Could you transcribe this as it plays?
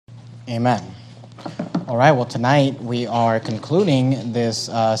Amen. All right, well, tonight we are concluding this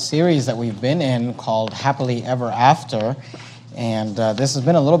series that we've been in called Happily Ever After. And this has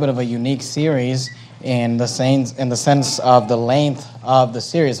been a little bit of a unique series in the sense of the length of the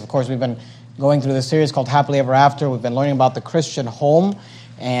series. Of course, we've been going through this series called Happily Ever After. We've been learning about the Christian home,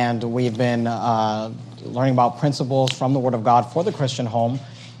 and we've been learning about principles from the Word of God for the Christian home.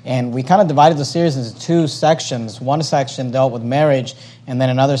 And we kind of divided the series into two sections. One section dealt with marriage, and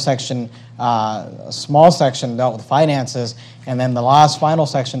then another section, a small section, dealt with finances, and then the last final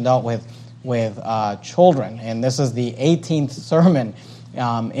section dealt with children. And this is the 18th sermon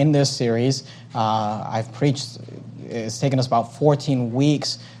in this series. I've preached. It's taken us about 14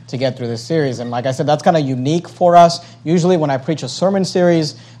 weeks to get through this series. And like I said, that's kind of unique for us. Usually when I preach a sermon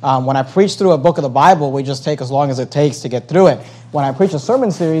series, when I preach through a book of the Bible, we just take as long as it takes to get through it. When I preach a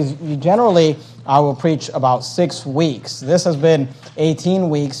sermon series, I will preach about 6 weeks. This has been 18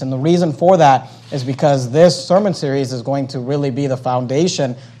 weeks, and the reason for that is because this sermon series is going to really be the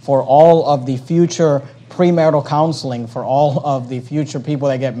foundation for all of the future premarital counseling, for all of the future people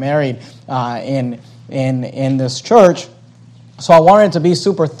that get married in this church. So I wanted it to be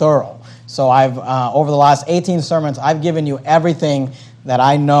super thorough. So I've over the last 18 sermons, I've given you everything that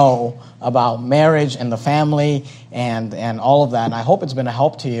I know about marriage and the family and all of that. And I hope it's been a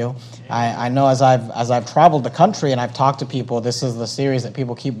help to you. I know as I've traveled the country and I've talked to people, this is the series that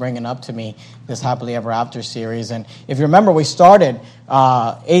people keep bringing up to me, this Happily Ever After series. And if you remember, we started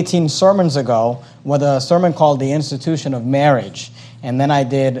 18 sermons ago with a sermon called The Institution of Marriage. And then I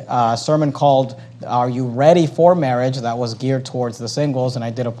did a sermon called Are You Ready for Marriage? That was geared towards the singles, and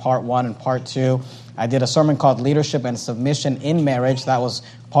I did a part 1 and part 2. I did a sermon called Leadership and Submission in Marriage. That was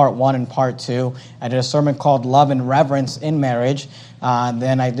part 1 and part 2. I did a sermon called Love and Reverence in Marriage.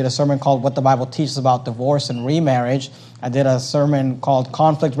 Then I did a sermon called What the Bible Teaches About Divorce and Remarriage. I did a sermon called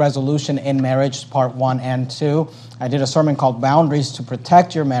Conflict Resolution in Marriage, part 1 and 2. I did a sermon called Boundaries to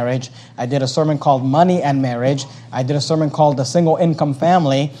Protect Your Marriage. I did a sermon called Money and Marriage. I did a sermon called The Single Income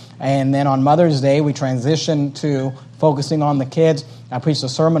Family. And then on Mother's Day, we transitioned to focusing on the kids. I preached a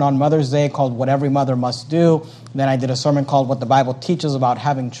sermon on Mother's Day called What Every Mother Must Do. Then I did a sermon called What the Bible Teaches About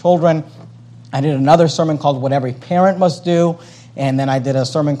Having Children. I did another sermon called What Every Parent Must Do. And then I did a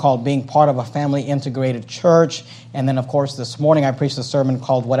sermon called Being Part of a Family Integrated Church. And then, of course, this morning I preached a sermon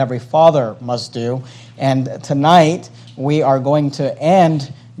called What Every Father Must Do. And tonight we are going to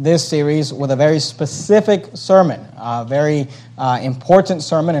end this series with a very specific sermon, a very important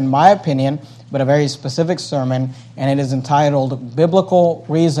sermon in my opinion, but a very specific sermon, and it is entitled Biblical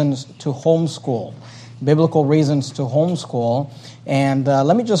Reasons to Homeschool. Biblical Reasons to Homeschool. And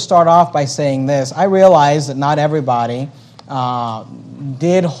let me just start off by saying this. I realize that not everybody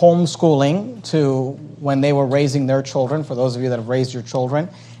did homeschooling to when they were raising their children, for those of you that have raised your children.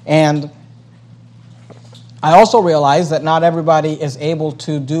 And I also realize that not everybody is able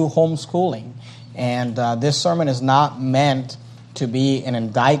to do homeschooling. And this sermon is not meant to be an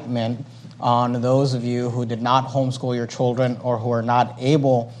indictment on those of you who did not homeschool your children or who are not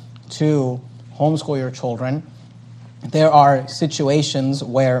able to homeschool your children. There are situations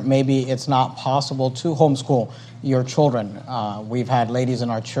where maybe it's not possible to homeschool your children. We've had ladies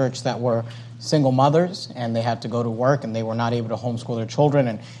in our church that were single mothers and they had to go to work and they were not able to homeschool their children.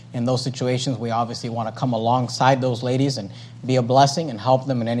 And in those situations, we obviously want to come alongside those ladies and be a blessing and help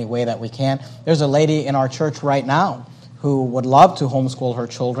them in any way that we can. There's a lady in our church right now who would love to homeschool her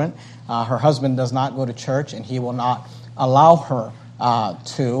children. Her husband does not go to church and he will not allow her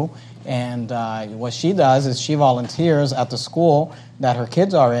to. And what she does is she volunteers at the school that her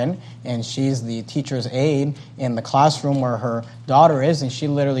kids are in, and she's the teacher's aide in the classroom where her daughter is, and she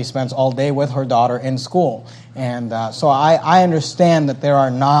literally spends all day with her daughter in school. And so I understand that there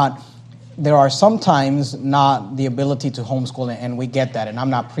are sometimes not the ability to homeschool, and we get that. And I'm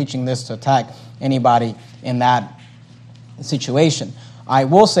not preaching this to attack anybody in that situation. I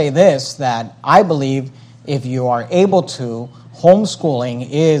will say this, that I believe if you are able to, homeschooling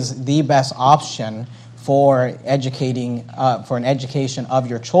is the best option for an education of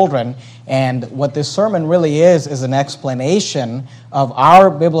your children. And what this sermon really is an explanation of our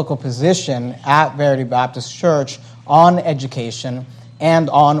biblical position at Verity Baptist Church on education and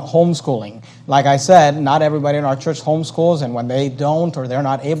on homeschooling. Like I said, not everybody in our church homeschools, and when they don't or they're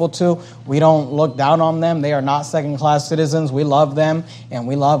not able to, we don't look down on them. They are not second-class citizens. We love them, and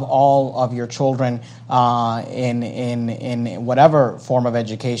we love all of your children in whatever form of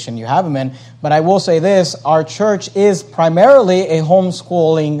education you have them in. But I will say this, our church is primarily a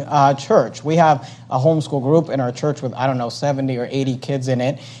homeschooling church. We have a homeschool group in our church with, 70 or 80 kids in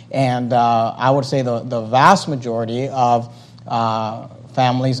it, and I would say the vast majority of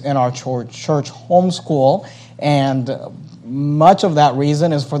families in our church homeschool, and much of that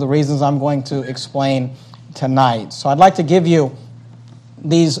reason is for the reasons I'm going to explain tonight. So I'd like to give you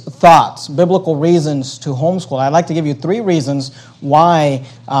these thoughts, biblical reasons to homeschool. I'd like to give you 3 reasons why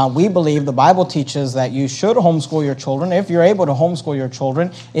we believe the Bible teaches that you should homeschool your children, if you're able to homeschool your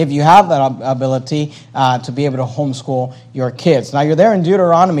children, if you have that ability to be able to homeschool your kids. Now, you're there in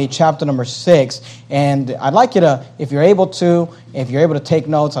Deuteronomy chapter number 6, and I'd like you to, if you're able to take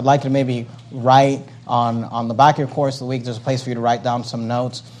notes, I'd like you to maybe write on the back of your course of the week. There's a place for you to write down some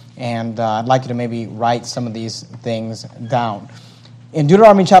notes, and I'd like you to maybe write some of these things down. In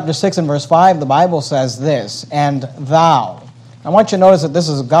Deuteronomy chapter 6 and verse 5, the Bible says this, "And thou." I want you to notice that this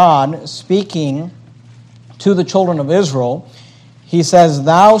is God speaking to the children of Israel. He says,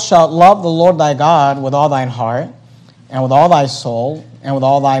 "Thou shalt love the Lord thy God with all thine heart, and with all thy soul, and with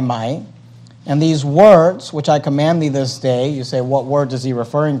all thy might. And these words which I command thee this day," you say, what words is he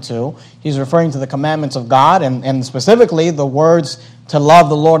referring to? He's referring to the commandments of God, and specifically the words to love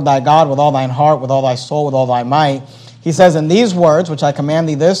the Lord thy God with all thine heart, with all thy soul, with all thy might. He says, "And these words which I command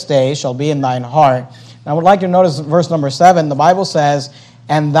thee this day shall be in thine heart." Now I would like you to notice verse number 7. The Bible says,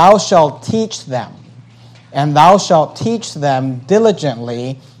 "And thou shalt teach them. And thou shalt teach them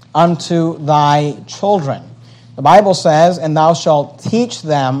diligently unto thy children." The Bible says, "And thou shalt teach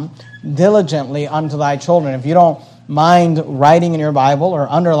them diligently unto thy children." If you don't mind writing in your Bible or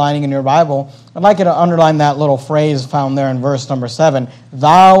underlining in your Bible, I'd like you to underline that little phrase found there in verse number 7.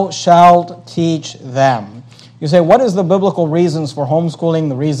 "Thou shalt teach them." You say, what is the biblical reasons for homeschooling,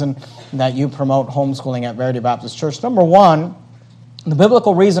 the reason that you promote homeschooling at Verity Baptist Church? Number 1, the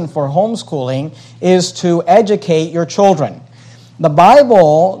biblical reason for homeschooling is to educate your children. The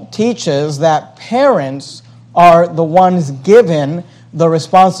Bible teaches that parents are the ones given the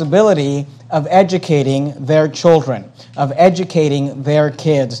responsibility of educating their children, of educating their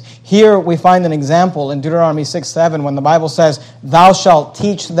kids. Here we find an example in Deuteronomy 6:7 when the Bible says, "Thou shalt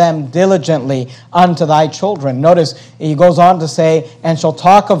teach them diligently unto thy children." Notice he goes on to say, "And shall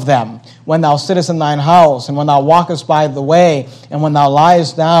talk of them when thou sittest in thine house, and when thou walkest by the way, and when thou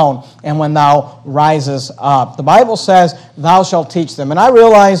liest down, and when thou risest up." The Bible says, "Thou shalt teach them." And I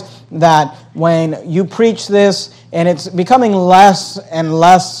realize that when you preach this, and it's becoming less and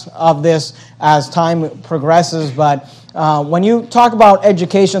less of this as time progresses, but when you talk about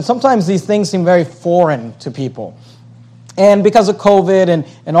education, sometimes these things seem very foreign to people. And because of COVID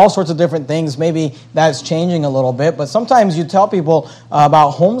and all sorts of different things, maybe that's changing a little bit. But sometimes you tell people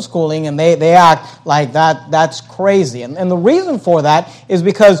about homeschooling and they act like that's crazy. And the reason for that is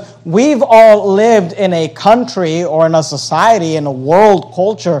because we've all lived in a country or in a society, in a world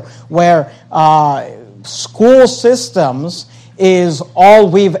culture where school systems is all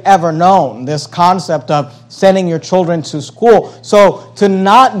we've ever known, this concept of sending your children to school. So to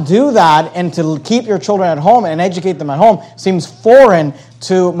not do that and to keep your children at home and educate them at home seems foreign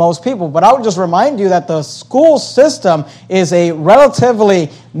to most people. But I would just remind you that the school system is a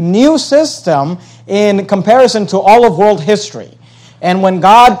relatively new system in comparison to all of world history. And when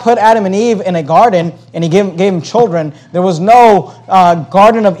God put Adam and Eve in a garden and he gave them children, there was no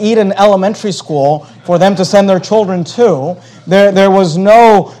Garden of Eden elementary school for them to send their children to. There was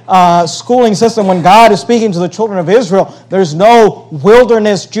no schooling system. When God is speaking to the children of Israel, there's no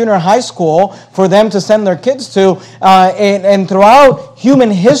wilderness junior high school for them to send their kids to. And throughout human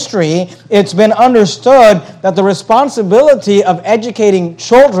history, it's been understood that the responsibility of educating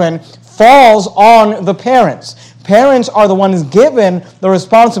children falls on the parents. Parents are the ones given the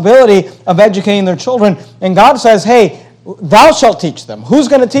responsibility of educating their children. And God says, hey, thou shalt teach them. Who's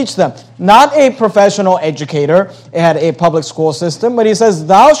going to teach them? Not a professional educator at a public school system, but he says,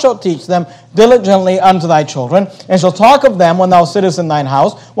 thou shalt teach them diligently unto thy children, and shalt talk of them when thou sittest in thine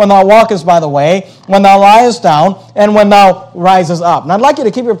house, when thou walkest by the way, when thou liest down, and when thou risest up. And I'd like you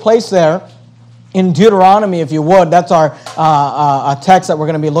to keep your place there in Deuteronomy, if you would. That's our a text that we're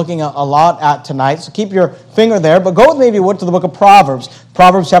going to be looking a lot at tonight. So keep your finger there. But go with me, if you would, to the book of Proverbs.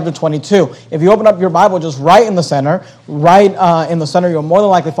 Proverbs chapter 22. If you open up your Bible just right in the center, you'll more than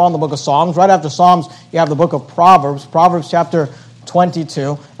likely find the book of Psalms. Right after Psalms, you have the book of Proverbs. Proverbs chapter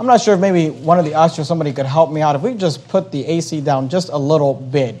 22. I'm not sure if maybe one of the ushers, somebody could help me out. If we just put the AC down just a little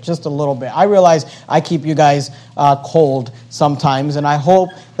bit. I realize I keep you guys cold sometimes, and I hope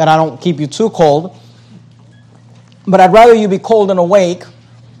that I don't keep you too cold. But I'd rather you be cold and awake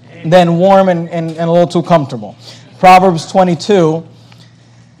than warm and a little too comfortable. Proverbs 22.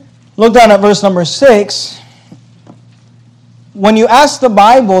 Look down at verse number 6. When you ask the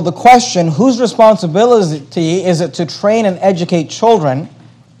Bible the question, whose responsibility is it to train and educate children?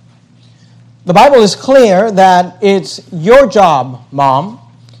 The Bible is clear that it's your job, Mom.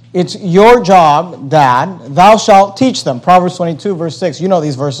 It's your job, Dad. Thou shalt teach them. Proverbs 22, verse 6. You know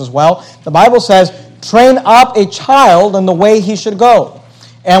these verses well. The Bible says, train up a child in the way he should go,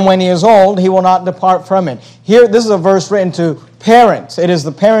 and when he is old, he will not depart from it. Here, this is a verse written to parents. It is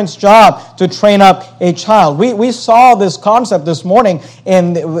the parents' job to train up a child. We saw this concept this morning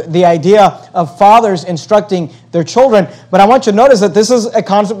in the idea of fathers instructing their children, but I want you to notice that this is a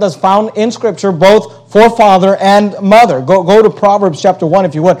concept that's found in Scripture both for father and mother. Go to Proverbs chapter 1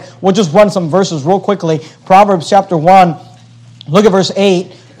 if you would. We'll just run some verses real quickly. Proverbs chapter 1, look at verse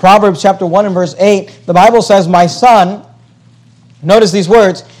 8. Proverbs chapter 1 and verse 8, the Bible says, my son, notice these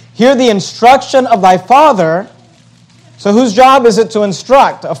words, hear the instruction of thy father. So whose job is it to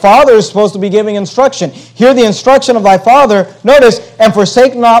instruct? A father is supposed to be giving instruction. Hear the instruction of thy father, notice, and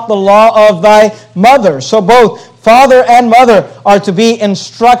forsake not the law of thy mother. So both father and mother are to be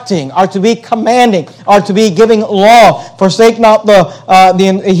instructing, are to be commanding, are to be giving law. Forsake not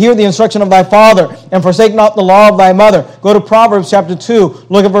hear the instruction of thy father, and forsake not the law of thy mother. Go to Proverbs chapter 2,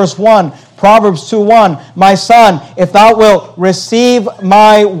 look at verse 1. Proverbs 2:1, my son, if thou wilt receive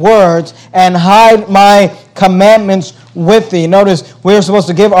my words and hide my commandments with thee. Notice, we're supposed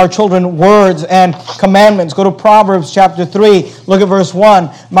to give our children words and commandments. Go to Proverbs chapter 3, look at verse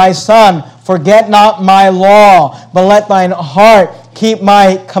 1. My son, forget not my law, but let thine heart keep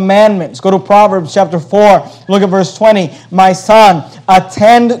my commandments. Go to Proverbs chapter 4, look at verse 20. My son,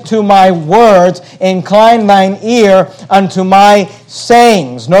 attend to my words, incline thine ear unto my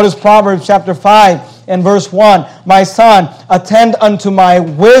sayings. Notice Proverbs chapter 5 and verse 1. My son, attend unto my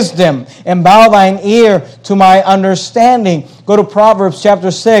wisdom, and bow thine ear to my understanding. Go to Proverbs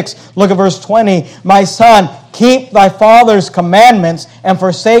chapter 6, look at verse 20. My son, keep thy father's commandments, and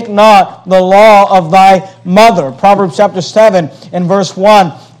forsake not the law of thy mother. Proverbs chapter 7 and verse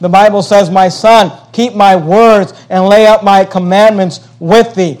 1. The Bible says, my son, keep my words and lay up my commandments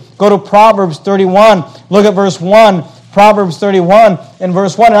with thee. Go to Proverbs 31. Look at verse 1. Proverbs 31 and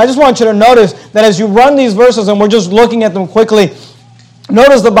verse 1. And I just want you to notice that as you run these verses, and we're just looking at them quickly,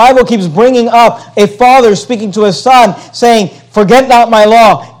 notice the Bible keeps bringing up a father speaking to his son, saying, forget not my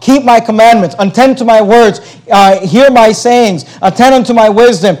law, keep my commandments, attend to my words, hear my sayings, attend unto my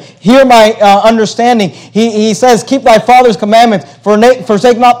wisdom, hear my understanding. He says, keep thy father's commandments,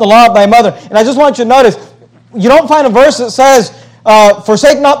 forsake not the law of thy mother. And I just want you to notice, you don't find a verse that says,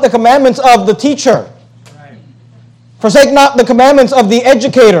 forsake not the commandments of the teacher. Right. Forsake not the commandments of the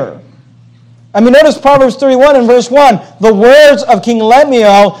educator. I mean, notice Proverbs 31 and verse 1, the words of King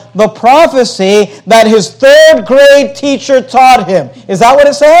Lemuel, the prophecy that his third grade teacher taught him. Is that what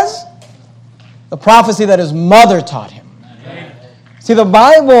it says? The prophecy that his mother taught him. Amen. See, the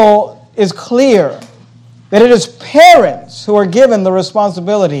Bible is clear that it is parents who are given the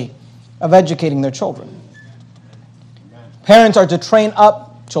responsibility of educating their children. Parents are to train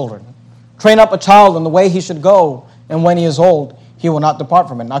up children. Train up a child in the way he should go, and when he is old, he will not depart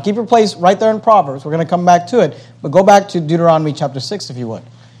from it. Now keep your place right there in Proverbs. We're going to come back to it. But go back to Deuteronomy chapter 6 if you would.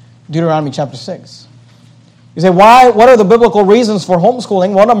 Deuteronomy chapter 6. You say, why? What are the biblical reasons for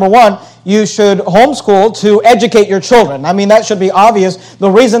homeschooling? Well, number one, you should homeschool to educate your children. I mean, that should be obvious. The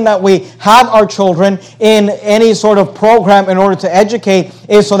reason that we have our children in any sort of program in order to educate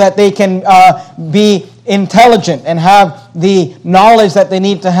is so that they can be intelligent and have the knowledge that they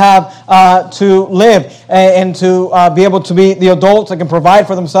need to have to live and to be able to be the adults that can provide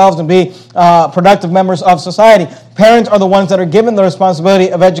for themselves and be productive members of society. Parents are the ones that are given the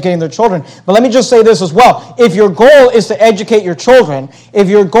responsibility of educating their children. But let me just say this as well. If your goal is to educate your children, if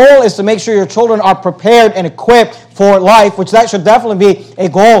your goal is to make sure your children are prepared and equipped for life, which that should definitely be a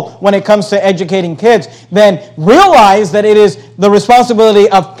goal when it comes to educating kids, then realize that it is the responsibility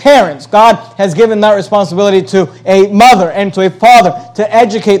of parents. God has given that responsibility to a mother and to a father to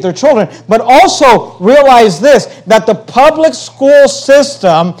educate their children. But also realize this, that the public school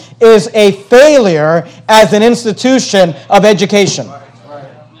system is a failure as an institution of education.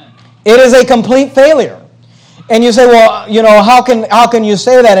 It is a complete failure. And you say, well, you know, how can you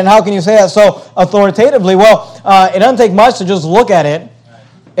say that, and how can you say that so authoritatively? Well, it doesn't take much to just look at it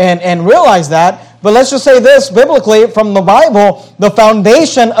and realize that. But let's just say this, biblically, from the Bible, the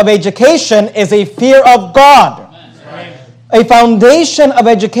foundation of education is a fear of God. A foundation of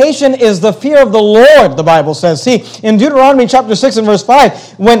education is the fear of the Lord, the Bible says. See, in Deuteronomy chapter 6 and verse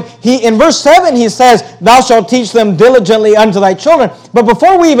 5, in verse 7 he says, thou shalt teach them diligently unto thy children. But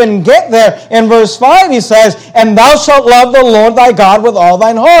before we even get there, in verse 5 he says, and thou shalt love the Lord thy God with all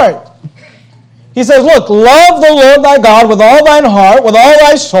thine heart. He says, look, love the Lord thy God with all thine heart, with all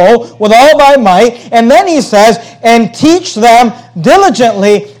thy soul, with all thy might. And then he says, and teach them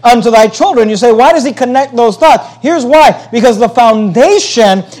diligently unto thy children. You say, why does he connect those thoughts? Here's why. Because the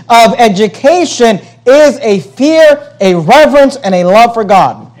foundation of education is a fear, a reverence, and a love for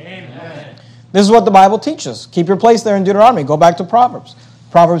God. Amen. This is what the Bible teaches. Keep your place there in Deuteronomy. Go back to Proverbs.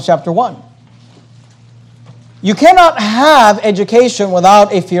 Proverbs chapter 1. You cannot have education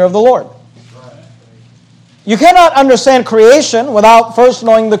without a fear of the Lord. You cannot understand creation without first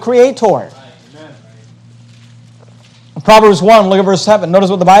knowing the Creator. Proverbs 1, look at verse 7.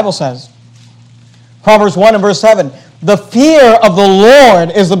 Notice what the Bible says. Proverbs 1 and verse 7. The fear of the Lord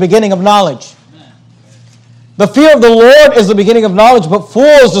is the beginning of knowledge. The fear of the Lord is the beginning of knowledge, but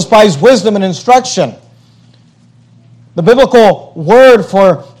fools despise wisdom and instruction. The biblical word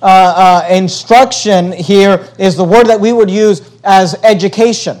for instruction here is the word that we would use as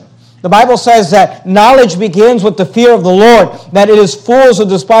education. The Bible says that knowledge begins with the fear of the Lord, that it is fools who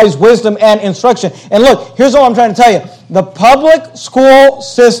despise wisdom and instruction. And look, here's what I'm trying to tell you. The public school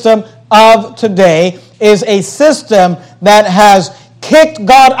system of today is a system that has kicked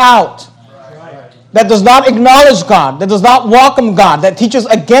God out. That does not acknowledge God, that does not welcome God, that teaches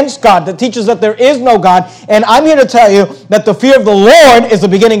against God, that teaches that there is no God. And I'm here to tell you that the fear of the Lord is the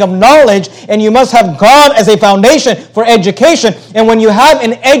beginning of knowledge, and you must have God as a foundation for education. And when you have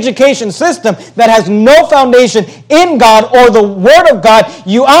an education system that has no foundation in God or the Word of God,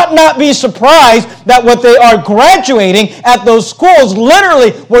 you ought not be surprised that what they are graduating at those schools,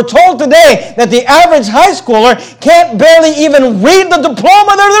 literally, we're told today that the average high schooler can't barely even read the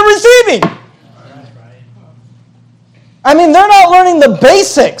diploma that they're receiving. I mean, they're not learning the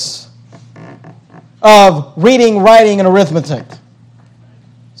basics of reading, writing, and arithmetic.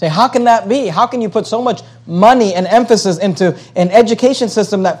 Say, how can that be? How can you put so much money and emphasis into an education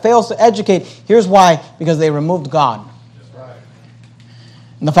system that fails to educate? Here's why. Because they removed God.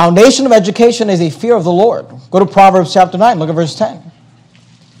 And the foundation of education is a fear of the Lord. Go to Proverbs chapter 9. Look at verse 10.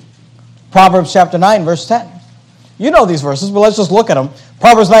 Proverbs chapter 9, verse 10. You know these verses, but let's just look at them.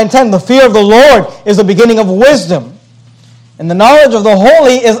 Proverbs 9:10. The fear of the Lord is the beginning of wisdom, and the knowledge of the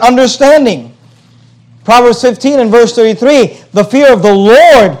holy is understanding. Proverbs 15 and verse 33, the fear of the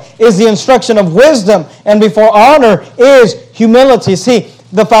Lord is the instruction of wisdom, and before honor is humility. See,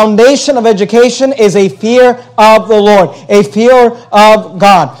 the foundation of education is a fear of the Lord, a fear of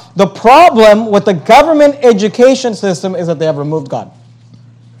God. The problem with the government education system is that they have removed God.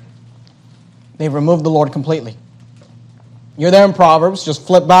 They've removed the Lord completely. You're there in Proverbs, just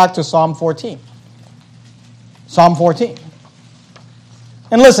flip back to Psalm 14. Psalm 14.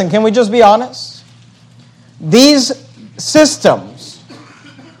 And listen, can we just be honest? These systems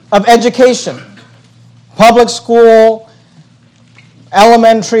of education, public school,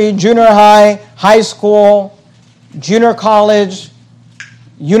 elementary, junior high, high school, junior college,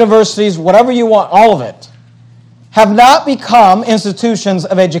 universities, whatever you want, all of it, have not become institutions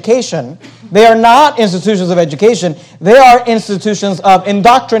of education. They are not institutions of education. They are institutions of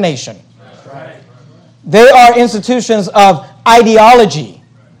indoctrination. They are institutions of ideology.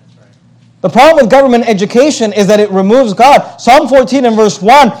 The problem with government education is that it removes God. Psalm 14 and verse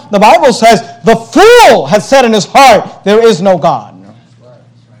 1, the Bible says, the fool has said in his heart, there is no God.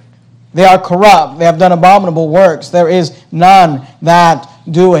 They are corrupt. They have done abominable works. There is none that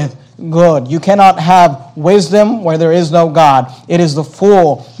doeth good. You cannot have wisdom where there is no God. It is the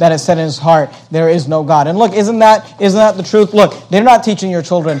fool that has said in his heart, there is no God. And look, isn't that the truth? Look, they're not teaching your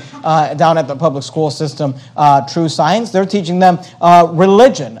children down at the public school system true science. They're teaching them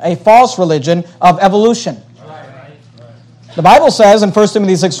religion, a false religion of evolution. The Bible says in 1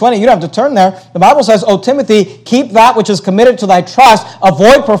 Timothy 6:20, you don't have to turn there. The Bible says, O Timothy, keep that which is committed to thy trust,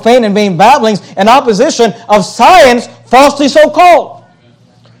 avoid profane and vain babblings and opposition of science falsely so called.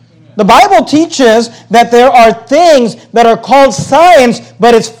 The Bible teaches that there are things that are called science,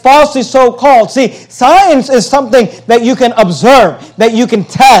 but it's falsely so called. See, science is something that you can observe, that you can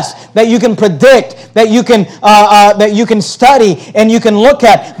test, that you can predict, that you can study and you can look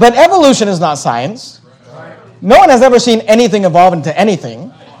at. But evolution is not science. No one has ever seen anything evolve into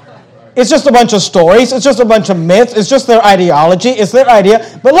anything. It's just a bunch of stories. It's just a bunch of myths. It's just their ideology. It's their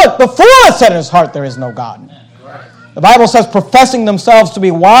idea. But look, the fool has said in his heart there is no God. The Bible says, professing themselves to be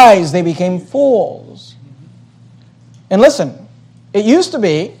wise, they became fools. And listen, it used to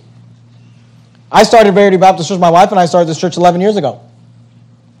be, I started Verity Baptist Church, my wife and I started this church 11 years ago.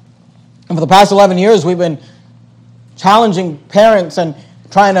 And for the past 11 years, we've been challenging parents and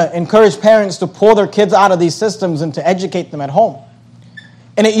trying to encourage parents to pull their kids out of these systems and to educate them at home.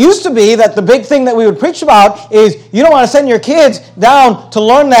 And it used to be that the big thing that we would preach about is you don't want to send your kids down to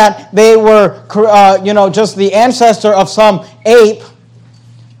learn that they were, just the ancestor of some ape,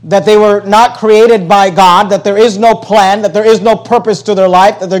 that they were not created by God, that there is no plan, that there is no purpose to their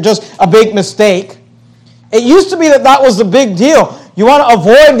life, that they're just a big mistake. It used to be that was the big deal. You want to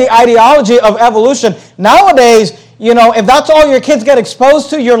avoid the ideology of evolution. Nowadays, if that's all your kids get exposed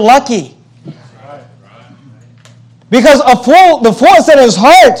to, you're lucky. Because the fool said in his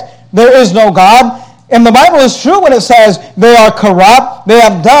heart, there is no God. And the Bible is true when it says they are corrupt, they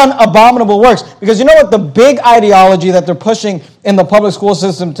have done abominable works. Because you know what? The big ideology that they're pushing in the public school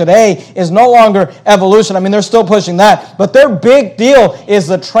system today is no longer evolution. I mean, they're still pushing that. But their big deal is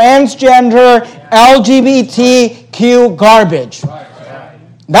the transgender, LGBTQ garbage.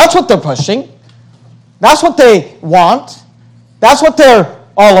 That's what they're pushing. That's what they want. That's what they're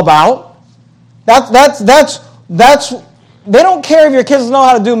all about. They don't care if your kids know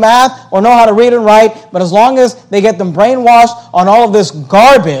how to do math or know how to read and write, but as long as they get them brainwashed on all of this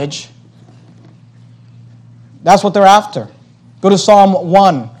garbage, that's what they're after. Go to Psalm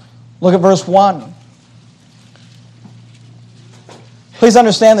 1. Look at verse 1. Please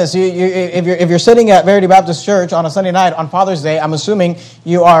understand this. If you're sitting at Verity Baptist Church on a Sunday night on Father's Day, I'm assuming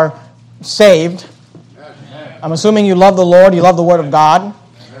you are saved. I'm assuming you love the Lord, you love the Word of God.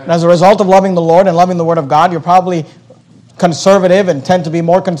 And as a result of loving the Lord and loving the Word of God, you're probably conservative and tend to be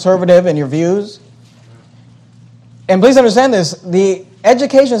more conservative in your views. And please understand this, the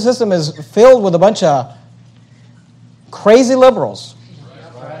education system is filled with a bunch of crazy liberals.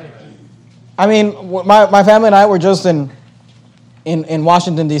 I mean, my family and I were just in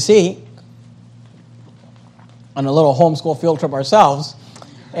Washington, D.C. on a little homeschool field trip ourselves.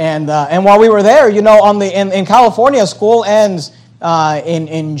 And while we were there, in California, school ends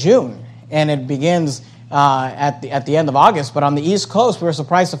in June, and it begins at the end of August. But on the East Coast, we were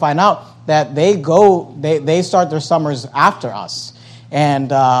surprised to find out that they start their summers after us.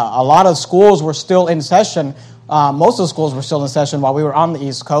 And a lot of schools were still in session. Most of the schools were still in session while we were on the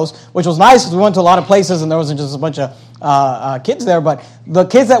East Coast, which was nice because we went to a lot of places and there wasn't just a bunch of kids there. But the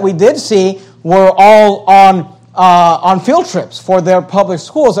kids that we did see were all on field trips for their public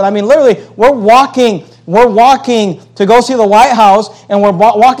schools. And I mean, literally, we're walking to go see the White House, and we're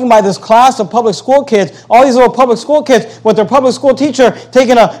walking by this class of public school kids, all these little public school kids with their public school teacher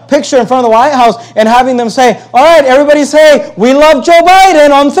taking a picture in front of the White House and having them say, all right, everybody say, we love Joe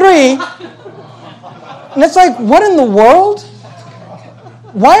Biden on 3. And it's like, what in the world?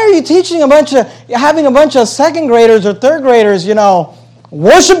 Why are you having a bunch of second graders or third graders,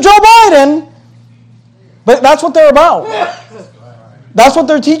 worship Joe Biden? But that's what they're about. That's what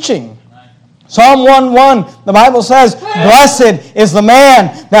they're teaching. Psalm 1:1, the Bible says, blessed is the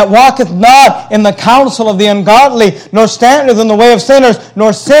man that walketh not in the counsel of the ungodly, nor standeth in the way of sinners,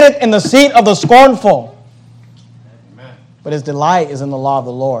 nor sitteth in the seat of the scornful. Amen. But his delight is in the law of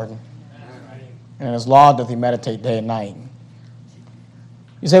the Lord, and in his law doth he meditate day and night.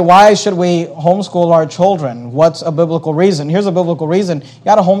 You say, why should we homeschool our children? What's a biblical reason? Here's a biblical reason. You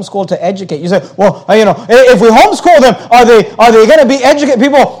got to homeschool to educate. You say, well, if we homeschool them, are they going to be educated?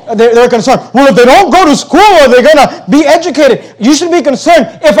 People, they're concerned. Well, if they don't go to school, are they going to be educated? You should be concerned.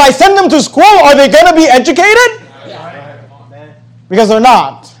 If I send them to school, are they going to be educated? Because they're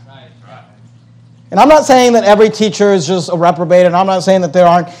not. And I'm not saying that every teacher is just a reprobate, and I'm not saying that there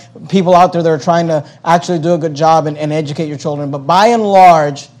aren't people out there that are trying to actually do a good job and educate your children. But by and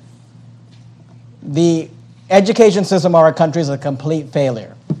large, the education system of our country is a complete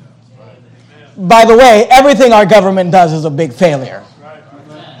failure. By the way, everything our government does is a big failure.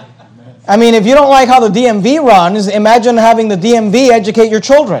 I mean, if you don't like how the DMV runs, imagine having the DMV educate your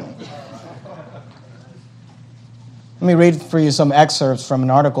children. Let me read for you some excerpts from an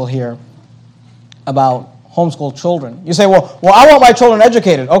article here about homeschool children. You say, well, I want my children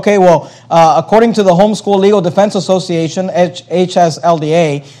educated. Okay, well, according to the Homeschool Legal Defense Association,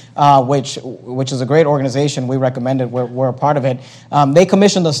 HSLDA, which is a great organization, we recommend it, we're a part of it, they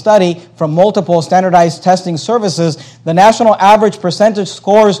commissioned a study from multiple standardized testing services. The national average percentage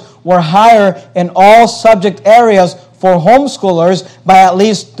scores were higher in all subject areas for homeschoolers by at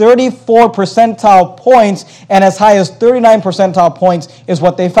least 34 percentile points, and as high as 39 percentile points is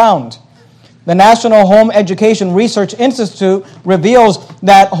what they found. The National Home Education Research Institute reveals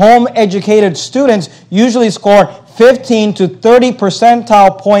that home-educated students usually score 15 to 30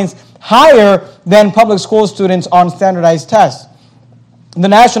 percentile points higher than public school students on standardized tests. The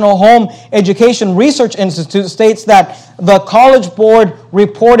National Home Education Research Institute states that the College Board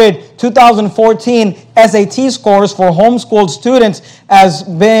reported 2014 SAT scores for homeschooled students as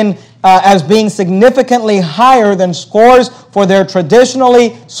being significantly higher than scores for their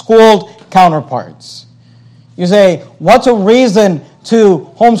traditionally schooled counterparts. You say, what's a reason to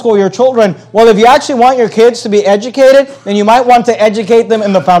homeschool your children? Well, if you actually want your kids to be educated, then you might want to educate them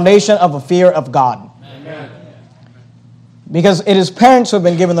in the foundation of a fear of God. Amen. Because it is parents who have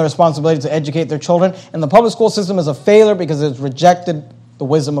been given the responsibility to educate their children, and the public school system is a failure because it's rejected the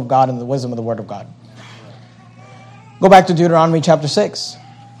wisdom of God and the wisdom of the Word of God. Go back to Deuteronomy chapter 6.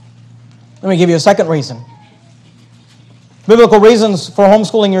 Let me give you a second reason. Biblical reasons for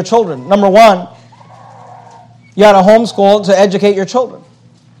homeschooling your children. Number one, you got to homeschool to educate your children.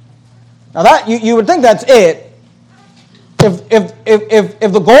 Now that you would think that's it.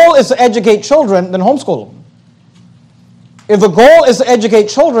 If the goal is to educate children, then homeschool them. If the goal is to educate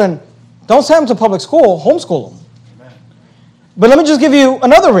children, don't send them to public school, homeschool them. Amen. But let me just give you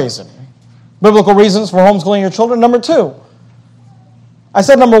another reason. Biblical reasons for homeschooling your children. Number two. I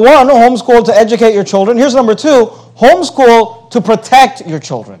said number one, homeschool to educate your children. Here's number two, homeschool to protect your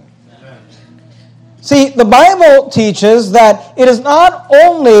children. Amen. See, the Bible teaches that it is not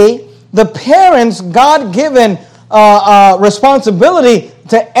only the parents' God-given responsibility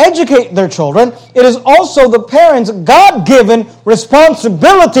to educate their children, it is also the parents' God-given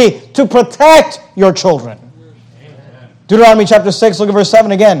responsibility to protect your children. Amen. Deuteronomy chapter 6, look at verse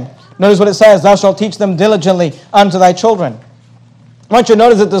 7 again. Notice what it says, thou shalt teach them diligently unto thy children. I want you to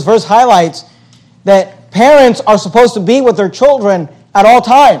notice that this verse highlights that parents are supposed to be with their children at all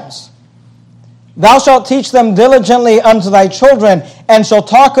times. Thou shalt teach them diligently unto thy children, and shall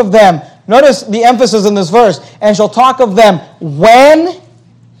talk of them. Notice the emphasis in this verse. And shall talk of them when,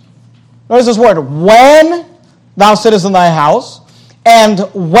 notice this word, when thou sittest in thy house, and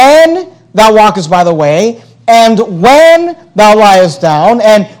when thou walkest by the way, and when thou liest down,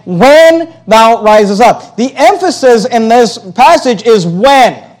 and when thou risest up. The emphasis in this passage is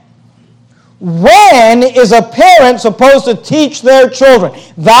when. When is a parent supposed to teach their children?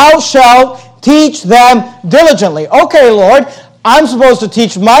 Thou shalt teach them diligently. Okay, Lord, I'm supposed to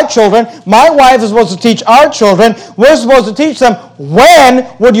teach my children. My wife is supposed to teach our children. We're supposed to teach them.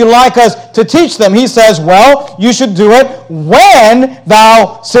 When would you like us to teach them? He says, well, you should do it when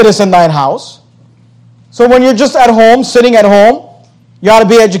thou sittest in thine house. So when you're just at home, sitting at home, you ought to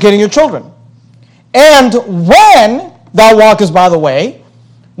be educating your children. And when thou walkest by the way,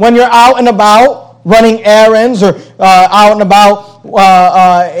 when you're out and about running errands or out and about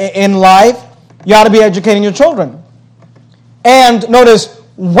in life, you ought to be educating your children. And notice,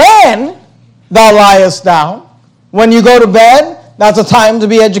 when thou liest down, when you go to bed, that's a time to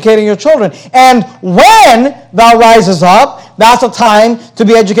be educating your children. And when thou risest up, that's a time to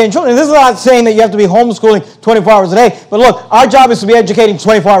be educating children. This is not saying that you have to be homeschooling 24 hours a day. But look, our job is to be educating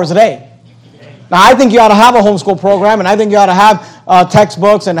 24 hours a day. Now, I think you ought to have a homeschool program, and I think you ought to have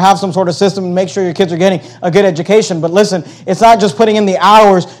textbooks and have some sort of system and make sure your kids are getting a good education. But listen, it's not just putting in the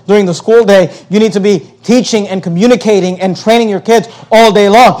hours during the school day. You need to be teaching and communicating and training your kids all day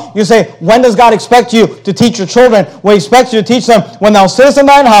long. You say, when does God expect you to teach your children? Well, He expects you to teach them when thou sittest in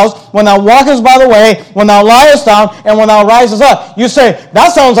thine house, when thou walkest by the way, when thou liest down, and when thou risest up. You say,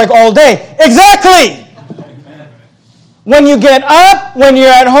 that sounds like all day. Exactly! When you get up, when you're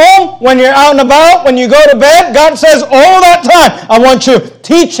at home, when you're out and about, when you go to bed, God says all that time, I want you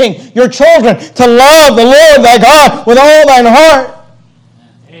teaching your children to love the Lord thy God with all thine heart.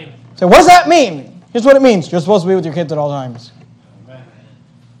 So what does that mean? Here's what it means. You're supposed to be with your kids at all times.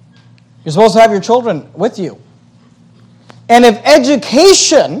 You're supposed to have your children with you. And if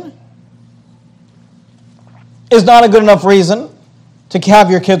education is not a good enough reason to have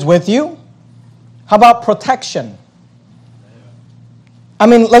your kids with you, how about protection? I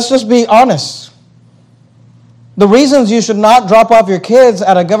mean, let's just be honest. The reasons you should not drop off your kids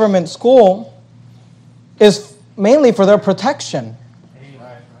at a government school is mainly for their protection.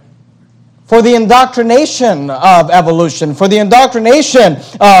 For the indoctrination of evolution, for the indoctrination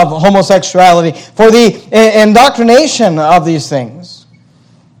of homosexuality, for the indoctrination of these things.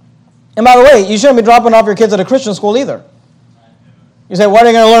 And by the way, you shouldn't be dropping off your kids at a Christian school either. You say, what are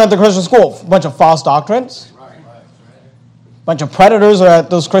you going to learn at the Christian school? A bunch of false doctrines. A bunch of predators are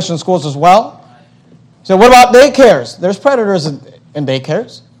at those Christian schools as well. So what about daycares? There's predators in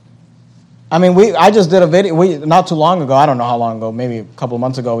daycares. I mean, I just did a video, not too long ago, I don't know how long ago, maybe a couple of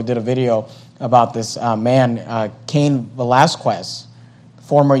months ago, we did a video about this man, Cain Velasquez,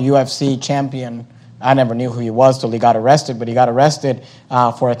 former UFC champion, I never knew who he was till he got arrested, but he got arrested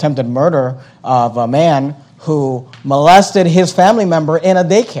for attempted murder of a man who molested his family member in a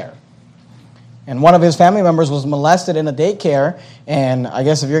daycare. And one of his family members was molested in a daycare, and I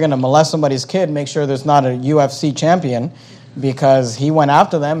guess if you're going to molest somebody's kid, make sure there's not a UFC champion, because he went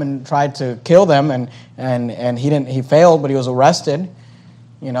after them and tried to kill them, and he failed, but he was arrested.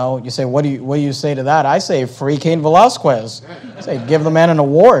 You know, you say, what do you say to that? I say, free Cain Velasquez. I say, give the man an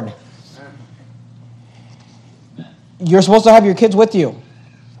award. You're supposed to have your kids with you.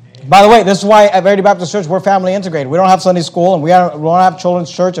 By the way, this is why at Verity Baptist Church we're family integrated. We don't have Sunday school, and we don't have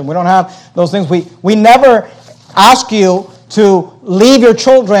children's church, and we don't have those things. We never ask you to leave your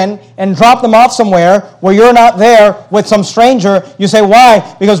children and drop them off somewhere where you're not there with some stranger. You say,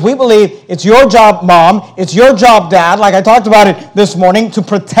 why? Because we believe it's your job, Mom, it's your job, Dad, like I talked about it this morning, to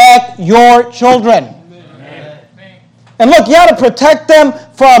protect your children. Amen. And look, you got to protect them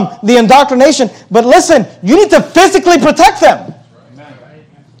from the indoctrination, but listen, you need to physically protect them.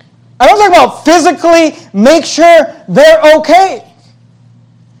 I don't talk about physically make sure they're okay.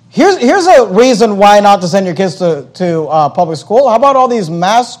 Here's a reason why not to send your kids to public school. How about all these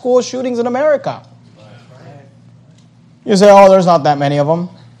mass school shootings in America? You say, oh, there's not that many of them.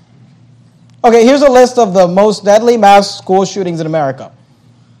 Okay, here's a list of the most deadly mass school shootings in America.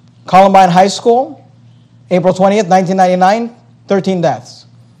 Columbine High School, April 20th, 1999, 13 deaths.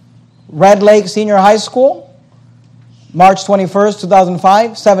 Red Lake Senior High School, March 21st,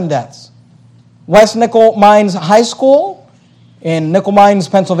 2005, 7 deaths. West Nickel Mines High School in Nickel Mines,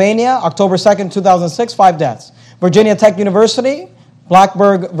 Pennsylvania, October 2nd, 2006, 5 deaths. Virginia Tech University,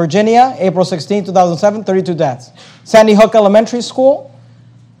 Blacksburg, Virginia, April 16, 2007, 32 deaths. Sandy Hook Elementary School,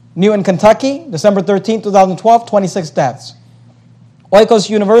 Newton, Kentucky, December 13, 2012, 26 deaths. Oikos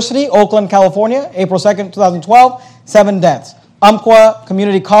University, Oakland, California, April 2nd, 2012, 7 deaths. Umpqua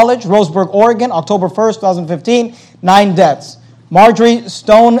Community College, Roseburg, Oregon, October 1st, 2015, 9 deaths. Marjorie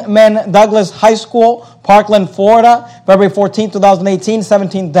Stoneman Douglas High School, Parkland, Florida, February 14, 2018,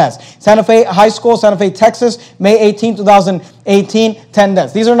 17 deaths. Santa Fe High School, Santa Fe, Texas, May 18, 2018, 10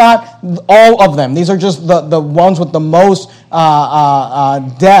 deaths. These are not all of them. These are just the ones with the most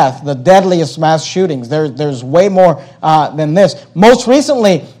death, the deadliest mass shootings. There's way more than this. Most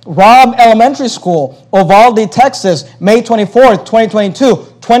recently, Robb Elementary School, Uvalde, Texas, May 24th,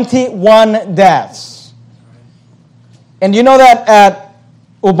 2022, 21 deaths. And you know that at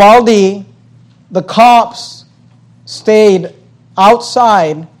Uvalde, the cops stayed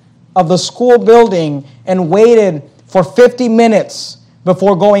outside of the school building and waited for 50 minutes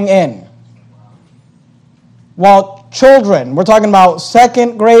before going in. While children, we're talking about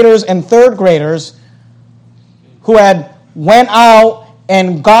second graders and third graders who had went out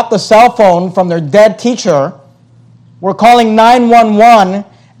and got the cell phone from their dead teacher, were calling 911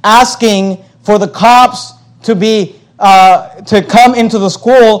 asking for the cops to come into the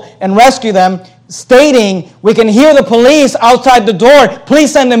school and rescue them, stating, we can hear the police outside the door.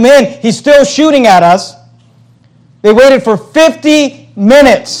 Please send him in. He's still shooting at us. They waited for 50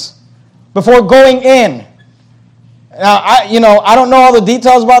 minutes before going in. Now, I don't know all the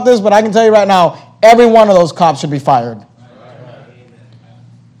details about this, but I can tell you right now, every one of those cops should be fired.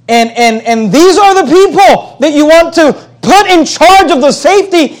 And these are the people that you want to put in charge of the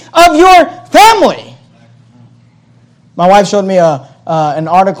safety of your family. My wife showed me an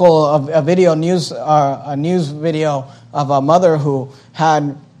article, a news video of a mother who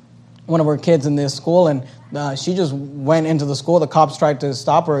had one of her kids in this school, and she just went into the school. The cops tried to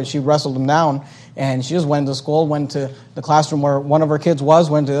stop her. She wrestled them down, and she just went to school, went to the classroom where one of her kids was,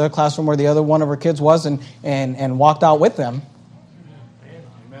 went to the other classroom where the other one of her kids was, and walked out with them.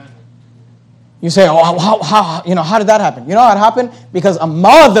 You say, oh, how did that happen? You know how it happened? Because a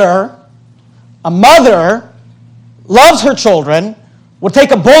mother loves her children, would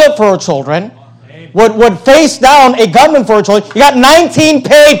take a bullet for her children, would face down a gunman for her children. You got 19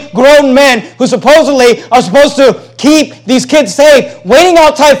 paid grown men who supposedly are supposed to keep these kids safe, waiting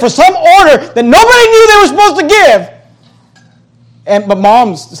outside for some order that nobody knew they were supposed to give. But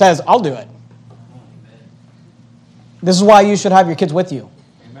mom says, I'll do it. This is why you should have your kids with you.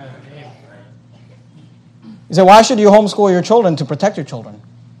 You say, why should you homeschool your children? To protect your children.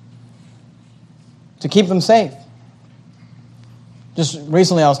 To keep them safe. Just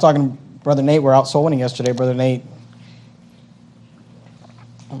recently I was talking to Brother Nate. We're out soul winning yesterday. Brother Nate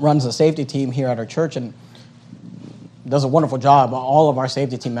runs the safety team here at our church and does a wonderful job. All of our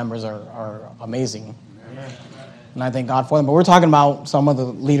safety team members are amazing. And I thank God for them. But we're talking about some of the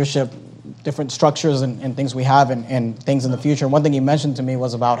leadership, different structures and things we have and things in the future. And one thing he mentioned to me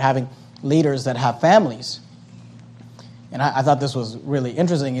was about having leaders that have families. And I thought this was really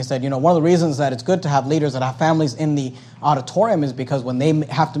interesting. He said, one of the reasons that it's good to have leaders that have families in the auditorium is because when they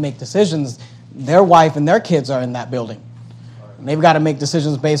have to make decisions, their wife and their kids are in that building. And they've got to make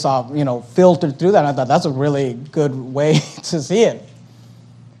decisions based off, filtered through that. And I thought that's a really good way to see it.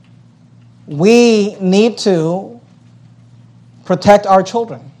 We need to protect our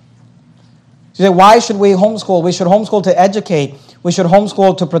children. You say, why should we homeschool? We should homeschool to educate. We should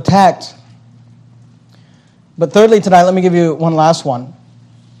homeschool to protect. But thirdly, tonight, let me give you one last one.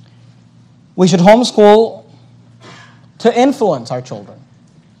 We should homeschool to influence our children.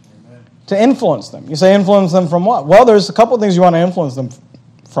 Amen. To influence them. You say influence them from what? Well, there's a couple of things you want to influence them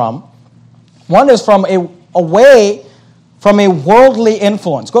from. One is from away from a worldly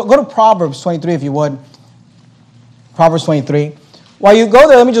influence. Go to Proverbs 23, if you would. Proverbs 23. While you go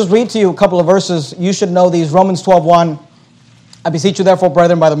there, let me just read to you a couple of verses. You should know these. Romans 12:1. I beseech you, therefore,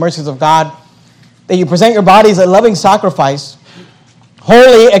 brethren, by the mercies of God, that you present your bodies a loving sacrifice,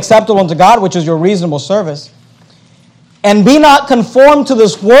 holy, acceptable unto God, which is your reasonable service. And be not conformed to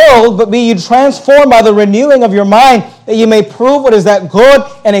this world, but be ye transformed by the renewing of your mind, that ye may prove what is that good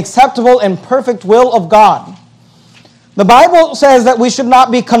and acceptable and perfect will of God. The Bible says that we should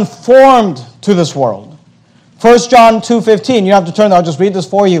not be conformed to this world. 1 John 2:15, you don't have to turn there, I'll just read this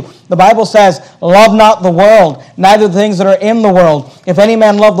for you. The Bible says, love not the world, neither the things that are in the world. If any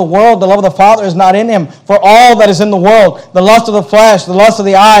man love the world, the love of the Father is not in him. For all that is in the world, the lust of the flesh, the lust of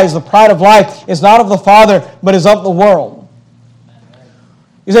the eyes, the pride of life, is not of the Father, but is of the world.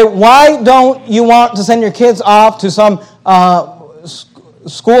 You say, why don't you want to send your kids off to some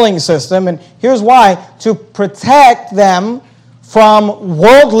schooling system? And here's why. To protect them from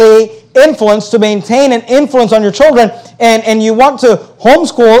worldly influence, to maintain an influence on your children, and you want to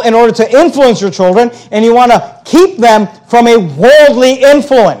homeschool in order to influence your children, and you want to keep them from a worldly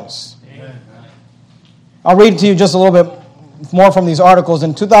influence. Amen. I'll read to you just a little bit more from these articles.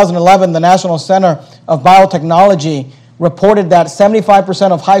 In 2011, the National Center of Biotechnology reported that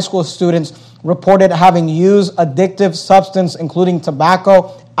 75% of high school students reported having used addictive substance, including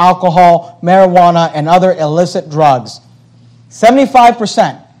tobacco, alcohol, marijuana, and other illicit drugs.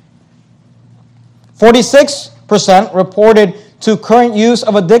 75%. 46% reported to current use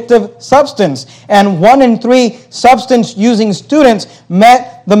of addictive substance, and 1 in 3 substance-using students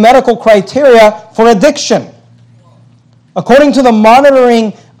met the medical criteria for addiction. According to the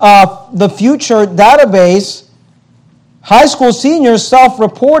Monitoring the Future database, high school seniors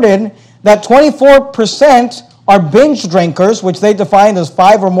self-reported that 24% are binge drinkers, which they defined as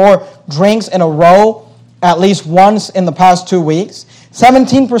 5 or more drinks in a row at least once in the past 2 weeks.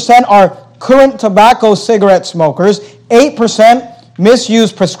 17% are current tobacco cigarette smokers, 8%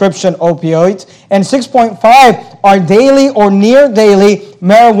 misuse prescription opioids, and 6.5% are daily or near daily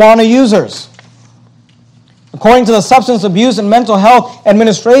marijuana users. According to the Substance Abuse and Mental Health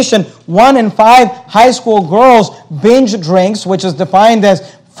Administration, 1 in 5 high school girls binge drinks, which is defined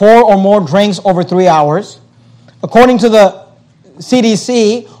as 4 or more drinks over 3 hours. According to the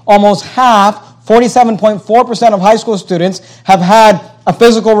CDC, almost half, 47.4% of high school students have had a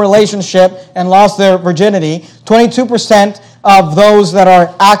physical relationship and lost their virginity. 22% of those that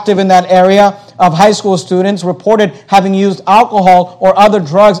are active in that area of high school students reported having used alcohol or other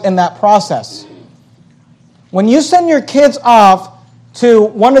drugs in that process. When you send your kids off to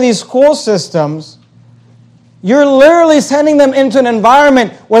one of these school systems, you're literally sending them into an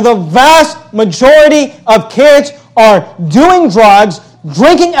environment where the vast majority of kids are doing drugs,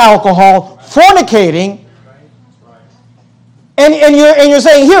 drinking alcohol, fornicating, and you're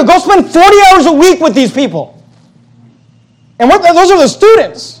saying, here, go spend 40 hours a week with these people. And those are the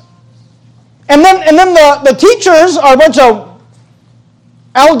students. And then the teachers are a bunch of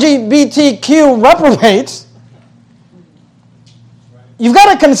LGBTQ reprobates. You've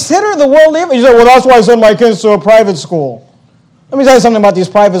got to consider the world living. You say, well, that's why I send my kids to a private school. Let me tell you something about these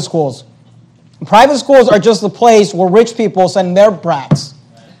private schools. Private schools are just the place where rich people send their brats.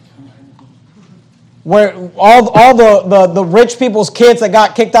 Where all the rich people's kids that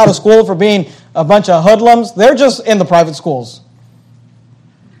got kicked out of school for being a bunch of hoodlums, they're just in the private schools.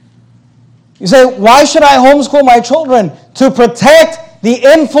 You say, why should I homeschool my children? To protect the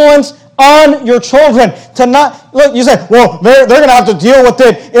influence on your children. To not, look, you say, well, they're going to have to deal with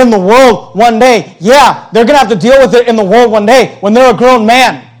it in the world one day. Yeah, they're going to have to deal with it in the world one day when they're a grown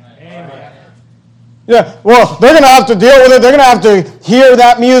man. Yeah, well, they're going to have to deal with it. They're going to have to hear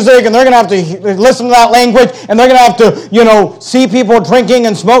that music, and they're going to have to listen to that language, and they're going to have to, see people drinking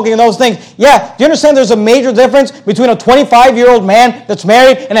and smoking and those things. Yeah, do you understand there's a major difference between a 25-year-old man that's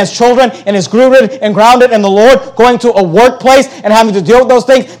married and has children and is rooted and grounded in the Lord going to a workplace and having to deal with those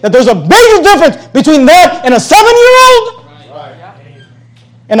things? That there's a major difference between that and a 7-year-old?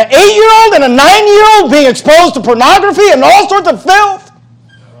 And an 8-year-old and a 9-year-old being exposed to pornography and all sorts of filth?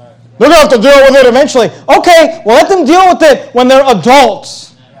 They're going to have to deal with it eventually. Okay, well, let them deal with it when they're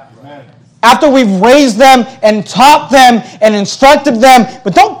adults. After we've raised them and taught them and instructed them.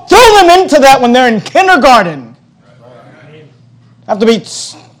 But don't throw them into that when they're in kindergarten. Have to be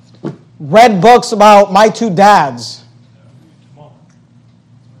read books about my two dads.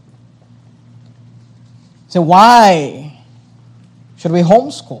 So why should we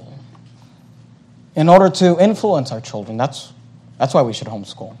homeschool? In order to influence our children. That's why we should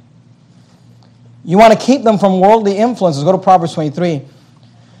homeschool. You want to keep them from worldly influences. Go to Proverbs 23.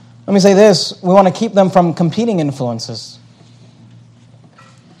 Let me say this. We want to keep them from competing influences.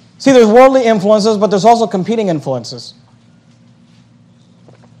 See, there's worldly influences, but there's also competing influences.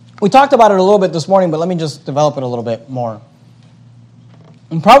 We talked about it a little bit this morning, but let me just develop it a little bit more.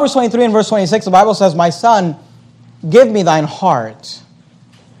 In Proverbs 23 and verse 26, the Bible says, "My son, give me thine heart,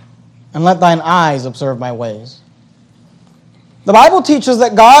 and let thine eyes observe my ways." The Bible teaches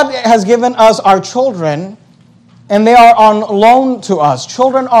that God has given us our children, and they are on loan to us.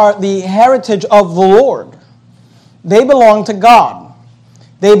 Children are the heritage of the Lord. They belong to God.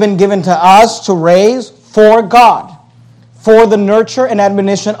 They've been given to us to raise for God, for the nurture and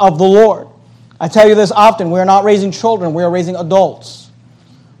admonition of the Lord. I tell you this often, we are not raising children, we are raising adults.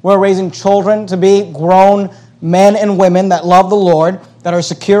 We're raising children to be grown men and women that love the Lord, that are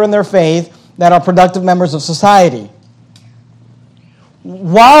secure in their faith, that are productive members of society.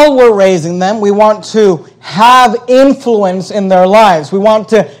 While we're raising them, we want to have influence in their lives. We want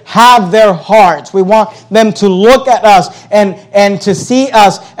to have their hearts. We want them to look at us and to see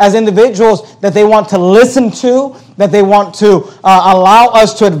us as individuals that they want to listen to, that they want to allow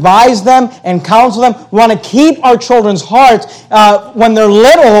us to advise them and counsel them. We want to keep our children's hearts when they're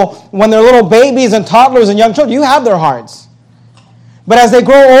little babies and toddlers and young children. You have their hearts. But as they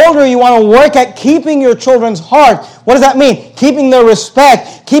grow older, you want to work at keeping your children's heart. What does that mean? Keeping their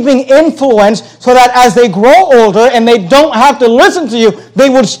respect, keeping influence, so that as they grow older and they don't have to listen to you, they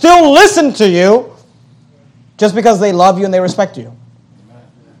would still listen to you just because they love you and they respect you.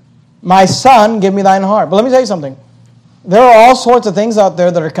 My son, give me thine heart. But let me tell you something. There are all sorts of things out there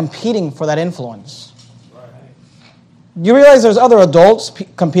that are competing for that influence. Do you realize there's other adults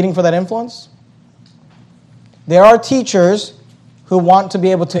competing for that influence? There are teachers who want to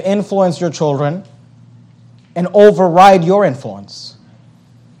be able to influence your children and override your influence.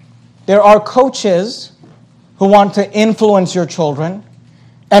 There are coaches who want to influence your children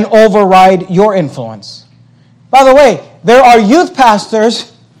and override your influence. By the way, there are youth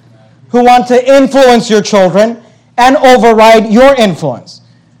pastors who want to influence your children and override your influence.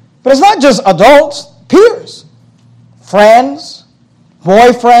 But it's not just adults, peers, friends,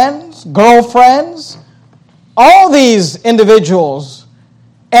 boyfriends, girlfriends. All these individuals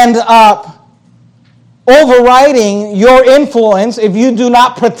end up overriding your influence if you do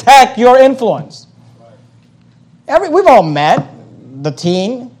not protect your influence. We've all met the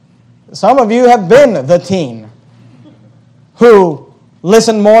teen. Some of you have been the teen who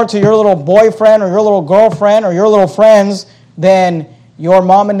listen more to your little boyfriend or your little girlfriend or your little friends than your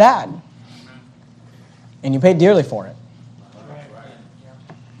mom and dad. And you pay dearly for it.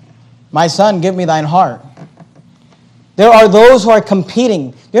 My son, give me thine heart. There are those who are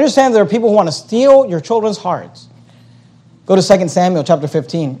competing. You understand there are people who want to steal your children's hearts. Go to 2 Samuel chapter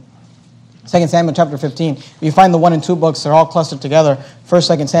 15. 2 Samuel chapter 15. You find the 1 and 2 books. They're all clustered together. 1,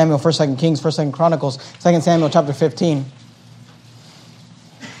 2 Samuel, 1, 2 Kings, 1, 2 Chronicles, 2 Samuel chapter 15.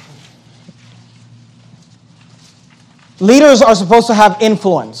 Leaders are supposed to have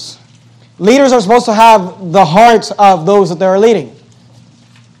influence. Leaders are supposed to have the hearts of those that they're leading.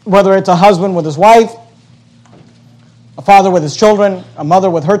 Whether it's a husband with his wife, a father with his children, a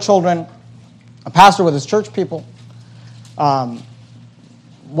mother with her children, a pastor with his church people,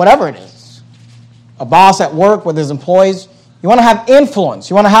 whatever it is, a boss at work with his employees. You want to have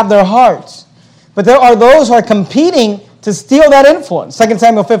influence. You want to have their hearts. But there are those who are competing to steal that influence. 2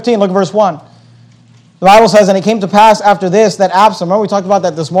 Samuel 15, look at verse 1. The Bible says, "And it came to pass after this that Absalom," remember we talked about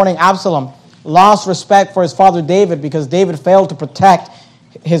that this morning, Absalom lost respect for his father David because David failed to protect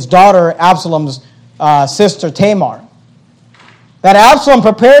his daughter Absalom's sister Tamar. That Absalom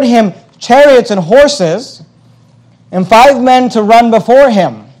prepared him chariots and horses, and 5 men to run before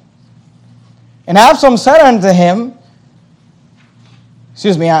him. And Absalom said unto him,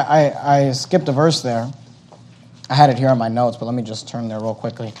 I skipped a verse there. I had it here on my notes, but let me just turn there real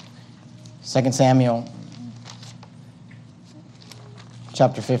quickly. 2 Samuel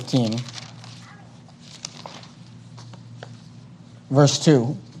chapter 15, verse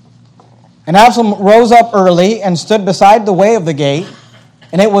 2. "And Absalom rose up early and stood beside the way of the gate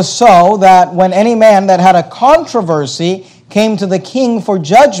And it was so that when any man that had a controversy came to the king for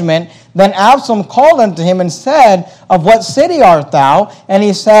judgment, then Absalom called unto him and said, Of what city art thou? And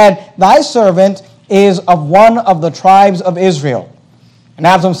he said, Thy servant is of one of the tribes of Israel. And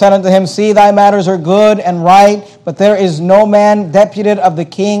Absalom said unto him, See, thy matters are good and right, but there is no man deputed of the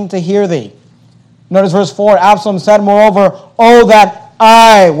king to hear thee. Notice verse 4, Absalom said, Moreover, O that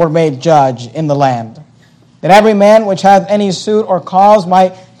I were made judge in the land, that every man which hath any suit or cause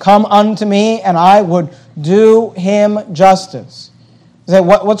might come unto me, and I would do him justice. You say,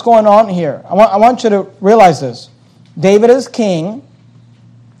 what's going on here? I want you to realize this. David is king,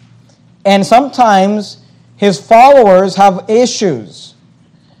 and sometimes his followers have issues.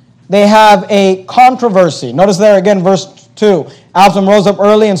 They have a controversy. Notice there again, verse 2. Absalom rose up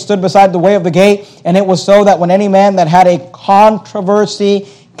early and stood beside the way of the gate, and it was so that when any man that had a controversy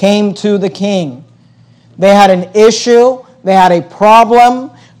came to the king, they had an issue, they had a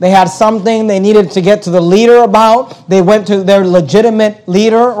problem, they had something they needed to get to the leader about. They went to their legitimate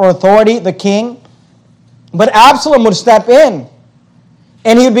leader or authority, the king. But Absalom would step in,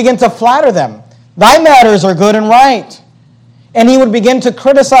 and he would begin to flatter them. Thy matters are good and right. And he would begin to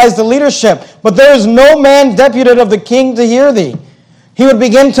criticize the leadership. But there is no man deputed of the king to hear thee. He would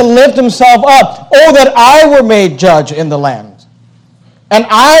begin to lift himself up. Oh, that I were made judge in the land, and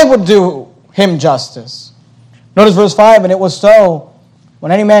I would do him justice. Notice verse 5, And it was so,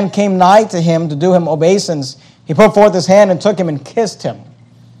 when any man came nigh to him to do him obeisance, he put forth his hand and took him and kissed him.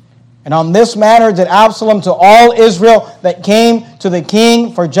 And on this manner did Absalom to all Israel that came to the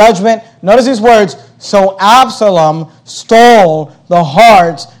king for judgment. Notice these words, So Absalom stole the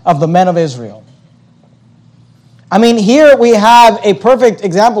hearts of the men of Israel. I mean, here we have a perfect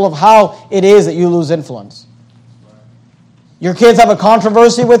example of how it is that you lose influence. Your kids have a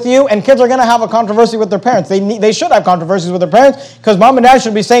controversy with you, and kids are going to have a controversy with their parents. They should have controversies with their parents, because mom and dad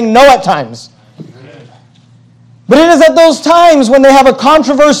should be saying no at times. But it is at those times when they have a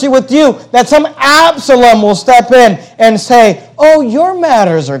controversy with you that some Absalom will step in and say, Oh, your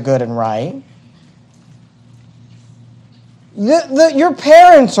matters are good and right. Your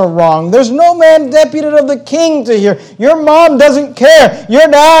parents are wrong. There's no man deputed of the king to hear. Your mom doesn't care. Your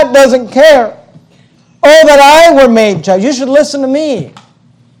dad doesn't care. Oh, that I were made judge. You should listen to me.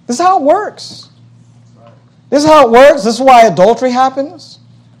 This is how it works. This is how it works. This is why adultery happens.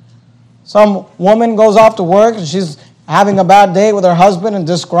 Some woman goes off to work and she's having a bad day with her husband and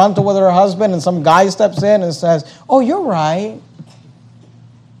disgruntled with her husband, and some guy steps in and says, Oh, you're right.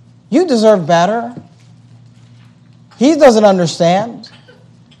 You deserve better. He doesn't understand.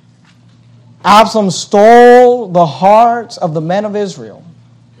 Absalom stole the hearts of the men of Israel.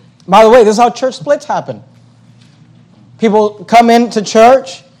 By the way, this is how church splits happen. People come into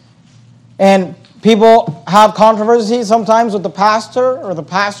church and people have controversy sometimes with the pastor or the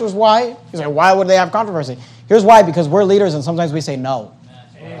pastor's wife. You say, why would they have controversy? Here's why, because we're leaders and sometimes we say no.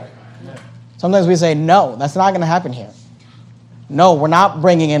 Sometimes we say, no, that's not going to happen here. No, we're not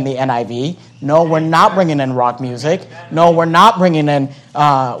bringing in the NIV. No, we're not bringing in rock music. No, we're not bringing in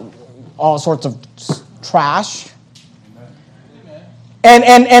all sorts of trash.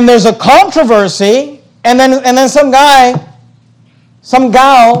 And there's a controversy, and then some guy, some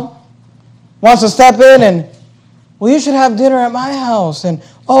gal wants to step in and, well, you should have dinner at my house, and,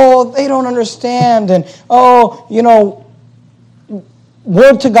 oh, they don't understand, and, oh, you know,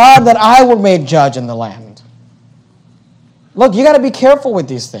 would to God that I were made judge in the land. Look, you got to be careful with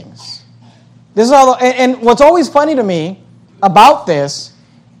these things. This is all, and what's always funny to me about this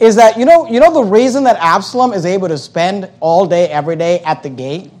is that, you know the reason that Absalom is able to spend all day, every day at the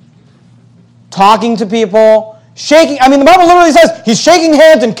gate, talking to people, shaking, I mean, the Bible literally says he's shaking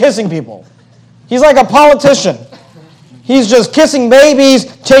hands and kissing people. He's like a politician. He's just kissing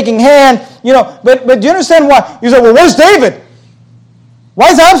babies, shaking hand, but do you understand why? You say, well, where's David? Why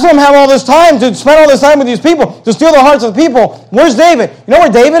does Absalom have all this time to spend all this time with these people, to steal the hearts of the people? Where's David? You know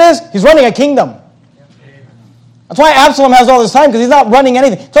where David is? He's running a kingdom. That's why Absalom has all this time, because he's not running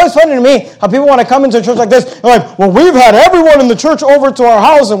anything. It's always funny to me how people want to come into a church like this. They're like, well, we've had everyone in the church over to our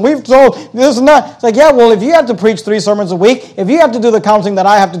house, and we've told this and that. It's like, yeah, well, if you have to preach 3 sermons a week, if you have to do the counseling that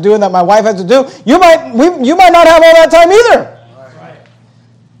I have to do and that my wife has to do, you might not have all that time either. Right.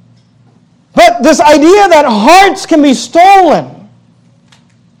 But this idea that hearts can be stolen,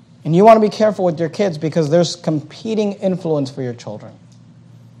 and you want to be careful with your kids because there's competing influence for your children.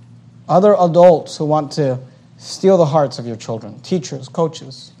 Other adults who want to steal the hearts of your children, teachers,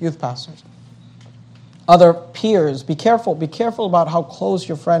 coaches, youth pastors. Other peers, be careful. Be careful about how close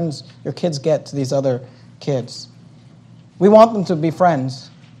your friends, your kids get to these other kids. We want them to be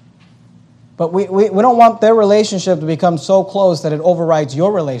friends. But we don't want their relationship to become so close that it overrides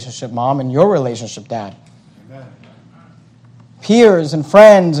your relationship, Mom, and your relationship, Dad. Amen. Peers and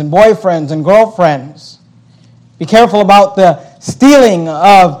friends and boyfriends and girlfriends. Be careful about the stealing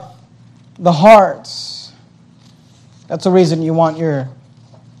of the hearts. That's the reason you want your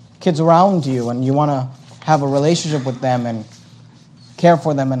kids around you and you want to have a relationship with them and care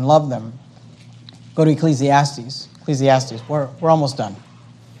for them and love them. Go to Ecclesiastes. We're almost done.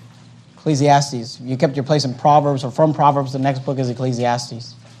 Ecclesiastes. You kept your place in Proverbs or from Proverbs. The next book is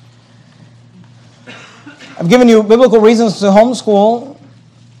Ecclesiastes. I've given you biblical reasons to homeschool.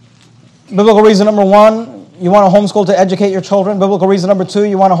 Biblical reason number 1, you want to homeschool to educate your children. Biblical reason number 2,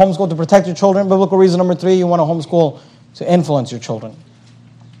 you want to homeschool to protect your children. Biblical reason number 3, you want to homeschool to influence your children.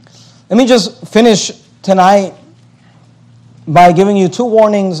 Let me just finish tonight by giving you 2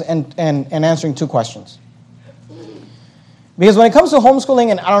 warnings and answering 2 questions. Because when it comes to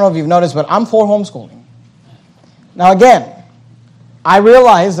homeschooling, and I don't know if you've noticed, but I'm for homeschooling. Now again, I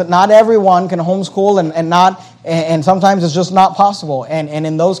realize that not everyone can homeschool and sometimes it's just not possible. And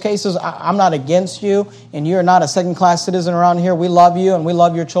in those cases, I'm not against you, and you're not a second-class citizen around here. We love you and we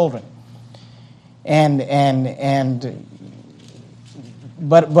love your children.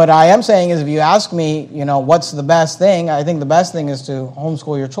 But I am saying is if you ask me, what's the best thing, I think the best thing is to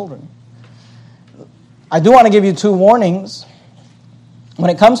homeschool your children. I do want to give you 2 warnings when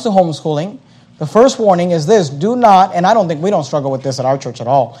it comes to homeschooling. The first warning is this: do not, and we don't struggle with this at our church at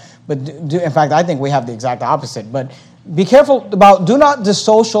all, but in fact, I think we have the exact opposite, but be careful about, do not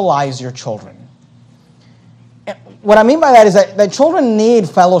desocialize your children. What I mean by that is that children need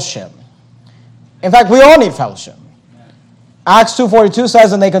fellowship. In fact, we all need fellowship. Acts 2:42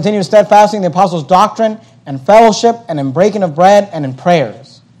 says, and they continued steadfastly in the apostles' doctrine and fellowship and in breaking of bread and in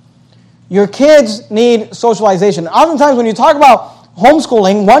prayers. Your kids need socialization. Oftentimes when you talk about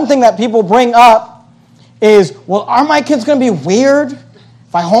homeschooling, one thing that people bring up is, well, are my kids going to be weird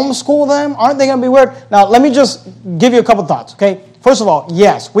if I homeschool them? Aren't they going to be weird? Now, let me just give you a couple thoughts, okay? First of all,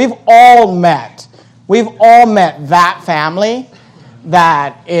 yes, we've all met that family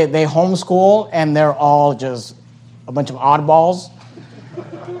that they homeschool and they're all just a bunch of oddballs.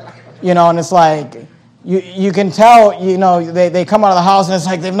 And it's like, you can tell, they come out of the house and it's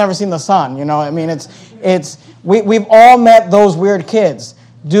like they've never seen the sun, we've all met those weird kids.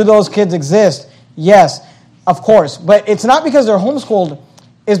 Do those kids exist? Yes, of course. But it's not because they're homeschooled,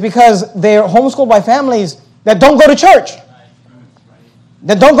 it's because they're homeschooled by families that don't go to church,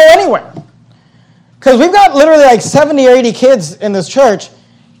 that don't go anywhere. Because we've got literally like 70 or 80 kids in this church,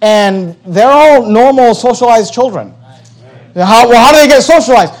 and they're all normal, socialized children. How do they get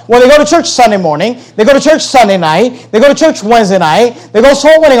socialized? Well, they go to church Sunday morning, they go to church Sunday night, they go to church Wednesday night, they go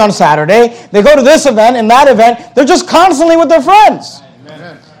soul winning on Saturday, they go to this event and that event. They're just constantly with their friends.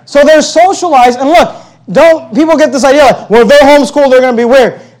 Amen. So they're socialized. And look, people get this idea like, well, if they're homeschooled, they're going to be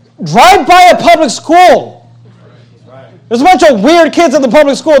weird. Drive by a public school. There's a bunch of weird kids at the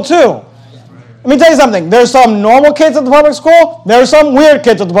public school too. Let me tell you something. There's some normal kids at the public school. There's some weird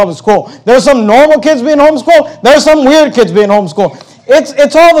kids at the public school. There's some normal kids being homeschooled. There's some weird kids being homeschooled.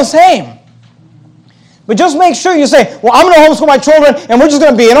 It's all the same. But just make sure you say, well, I'm going to homeschool my children, and we're just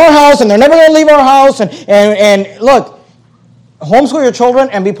going to be in our house, and they're never going to leave our house. And look, homeschool your children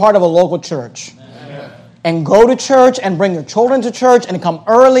and be part of a local church. And go to church and bring your children to church and come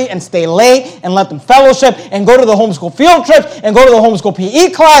early and stay late and let them fellowship and go to the homeschool field trips and go to the homeschool PE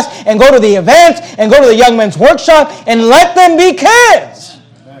class and go to the events and go to the young men's workshop and let them be kids.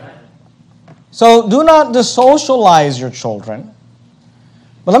 So do not desocialize your children.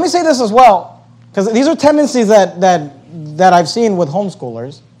 But let me say this as well, because these are tendencies that I've seen with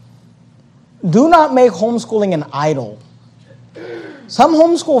homeschoolers. Do not make homeschooling an idol. Some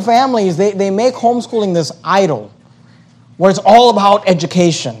homeschool families, they make homeschooling this idol where it's all about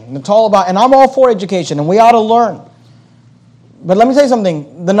education. It's all about, and I'm all for education, and we ought to learn. But let me tell you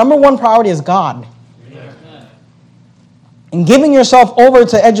something. The number one priority is God. Amen. And giving yourself over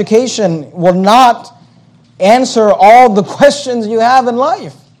to education will not answer all the questions you have in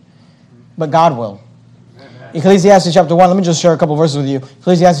life. But God will. Amen. Ecclesiastes chapter 1, let me just share a couple verses with you.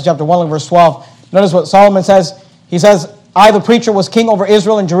 Ecclesiastes chapter 1, verse 12. Notice what Solomon says. He says, I, the preacher, was king over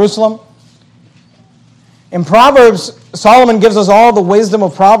Israel and Jerusalem. In Proverbs, Solomon gives us all the wisdom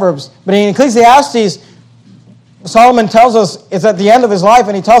of Proverbs. But in Ecclesiastes, Solomon tells us it's at the end of his life,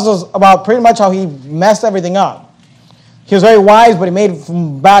 and he tells us about pretty much how he messed everything up. He was very wise, but he made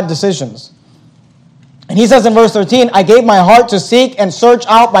bad decisions. And he says in verse 13, I gave my heart to seek and search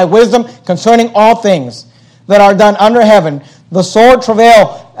out by wisdom concerning all things that are done under heaven. The sword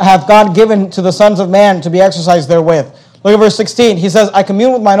travail hath God given to the sons of man to be exercised therewith. Look at verse 16. He says, I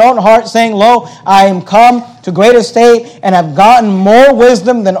commune with mine own heart, saying, Lo, I am come to great estate, and have gotten more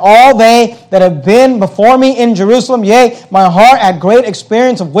wisdom than all they that have been before me in Jerusalem. Yea, my heart had great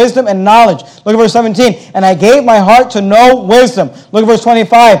experience of wisdom and knowledge. Look at verse 17. And I gave my heart to know wisdom. Look at verse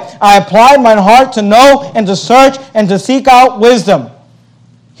 25. I applied mine heart to know and to search and to seek out wisdom.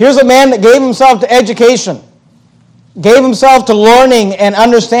 Here's a man that gave himself to education, gave himself to learning and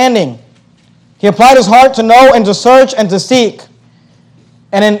understanding. He applied his heart to know and to search and to seek.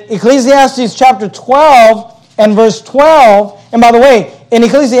 And in Ecclesiastes chapter 12 and verse 12, and by the way, in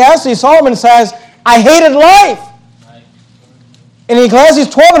Ecclesiastes, Solomon says, I hated life. In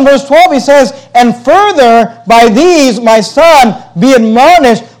Ecclesiastes 12 and verse 12, he says, and further, by these, my son, be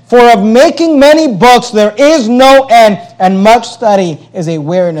admonished, for of making many books there is no end, and much study is a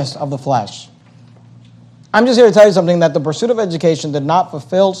weariness of the flesh. I'm just here to tell you something, that the pursuit of education did not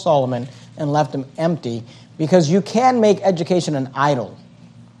fulfill Solomon and left him empty, because you can make education an idol.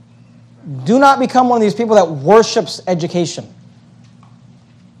 Do not become one of these people that worships education.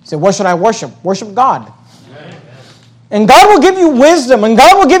 You say, what should I worship? Worship God. Amen. And God will give you wisdom, and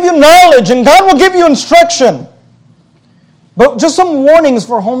God will give you knowledge, and God will give you instruction. But just some warnings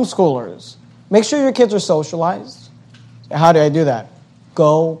for homeschoolers. Make sure your kids are socialized. How do I do that?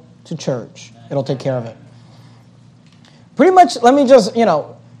 Go to church. It'll take care of it. Pretty much, let me just,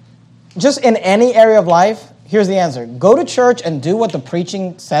 just in any area of life, here's the answer. Go to church and do what the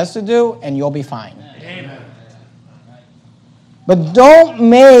preaching says to do, and you'll be fine. Amen. But don't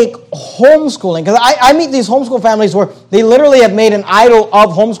make homeschooling, because I meet these homeschool families where they literally have made an idol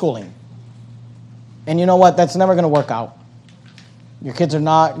of homeschooling. And you know what? That's never going to work out. Your kids are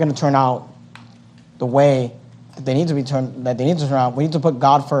not going to turn out the way that they need to turn out. We need to put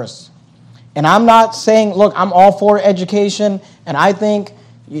God first. And I'm not saying, look, I'm all for education, and I think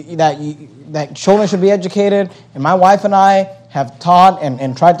that children should be educated. And my wife and I have taught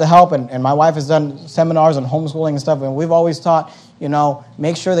and tried to help, and my wife has done seminars on homeschooling and stuff, and we've always taught,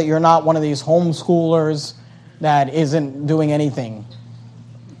 make sure that you're not one of these homeschoolers that isn't doing anything.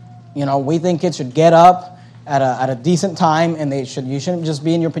 We think kids should get up at a decent time, and you shouldn't just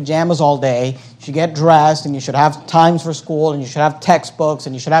be in your pajamas all day. You should get dressed, and you should have times for school, and you should have textbooks,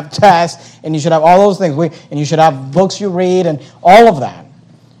 and you should have tests, and you should have all those things, and you should have books you read, and all of that.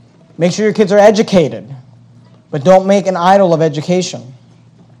 Make sure your kids are educated, but don't make an idol of education.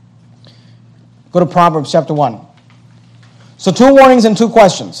 Go to Proverbs chapter 1. So 2 warnings and 2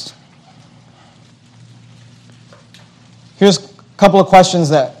 questions. Here's a couple of questions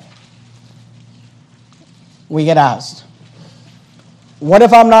that we get asked. What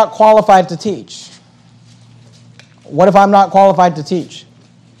if I'm not qualified to teach? What if I'm not qualified to teach?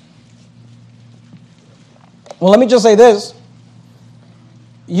 Well, let me just say this.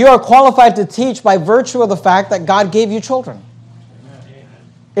 You are qualified to teach by virtue of the fact that God gave you children. Amen.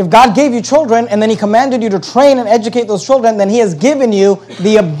 If God gave you children and then He commanded you to train and educate those children, then He has given you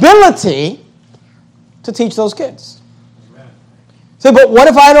the ability to teach those kids. Amen. Say, but what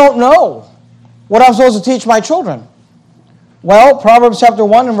if I don't know what I'm supposed to teach my children? Well, Proverbs chapter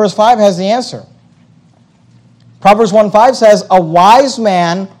 1 and verse 5 has the answer. Proverbs 1:5 says, a wise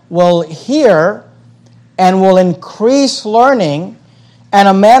man will hear and will increase learning, and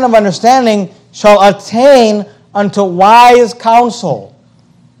a man of understanding shall attain unto wise counsel.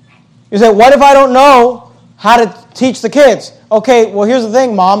 You say, what if I don't know how to teach the kids? Okay, well, here's the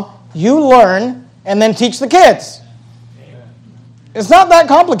thing, Mom. You learn and then teach the kids. Amen. It's not that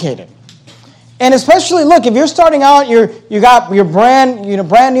complicated. And especially, look, if you're starting out, you got your brand new to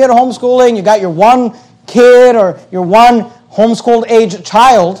homeschooling, you got your one kid or your one homeschooled age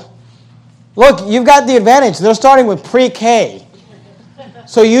child. Look, you've got the advantage. They're starting with pre-K.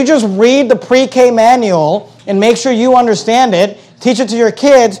 So you just read the pre-K manual and make sure you understand it, teach it to your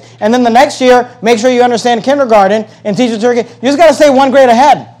kids, and then the next year, make sure you understand kindergarten and teach it to your kids. You just got to stay one grade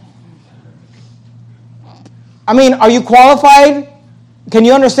ahead. I mean, are you qualified? Can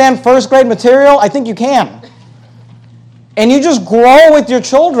you understand first grade material? I think you can. And you just grow with your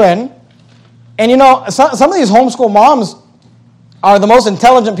children. And some of these homeschool moms are the most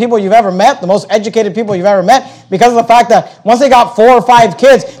intelligent people you've ever met, the most educated people you've ever met, because of the fact that once they got 4 or 5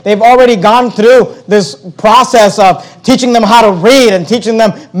 kids, they've already gone through this process of teaching them how to read and teaching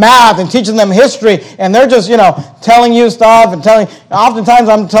them math and teaching them history, and they're just, telling you stuff and oftentimes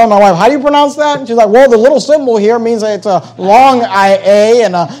I'm telling my wife, how do you pronounce that? And she's like, well, the little symbol here means that it's a long A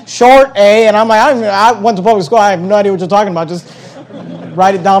and a short A, and I'm like, I went to public school, I have no idea what you're talking about, just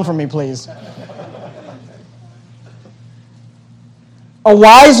write it down for me, please. A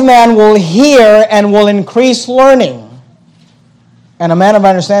wise man will hear and will increase learning, and a man of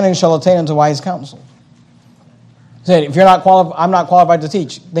understanding shall attain unto wise counsel. He said, if I'm not qualified to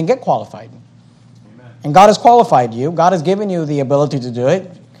teach, then get qualified. Amen. And God has qualified you. God has given you the ability to do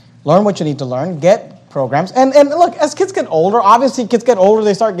it. Learn what you need to learn. Get programs. And look, as kids get older, obviously kids get older,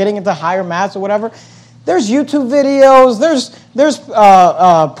 they start getting into higher maths or whatever. There's YouTube videos, there's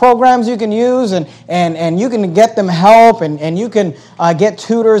programs you can use, and you can get them help, and you can get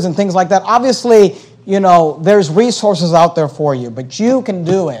tutors and things like that. Obviously, there's resources out there for you, but you can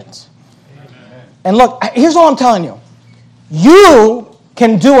do it. Amen. And look, here's all I'm telling you. You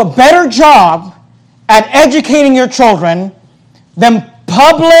can do a better job at educating your children than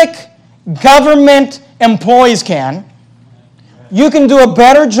public government employees can. You can do a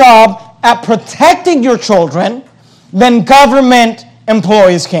better job at protecting your children than government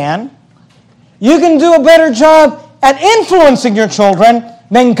employees can. You can do a better job at influencing your children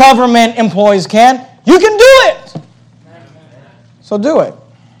than government employees can. You can do it. So do it.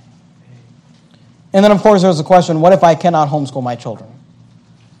 And then, of course, there's the question, what if I cannot homeschool my children?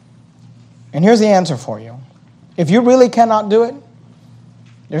 And here's the answer for you. If you really cannot do it,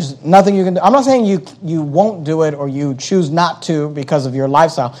 there's nothing you can do. I'm not saying you won't do it or you choose not to because of your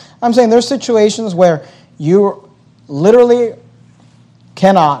lifestyle. I'm saying there's situations where you literally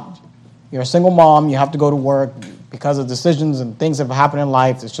cannot. You're a single mom. You have to go to work because of decisions and things that have happened in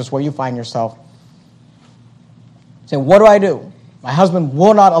life. It's just where you find yourself. Say, what do I do? My husband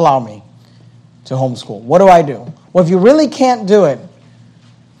will not allow me to homeschool. What do I do? Well, if you really can't do it,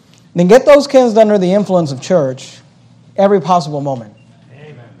 then get those kids under the influence of church every possible moment.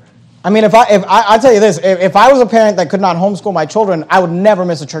 I mean, if I tell you this, if I was a parent that could not homeschool my children, I would never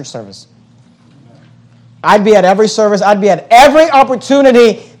miss a church service. I'd be at every service. I'd be at every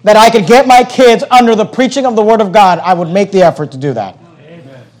opportunity that I could get my kids under the preaching of the Word of God. I would make the effort to do that.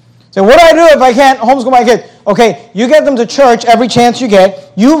 Amen. So what do I do if I can't homeschool my kids? Okay, you get them to church every chance you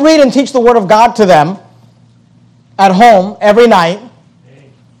get. You read and teach the Word of God to them at home every night.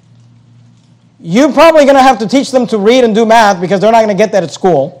 You're probably going to have to teach them to read and do math because they're not going to get that at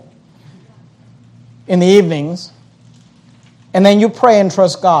school in the evenings. And then you pray and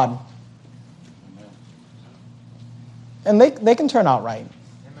trust God. And they can turn out right.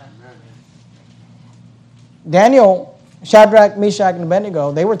 Daniel, Shadrach, Meshach, and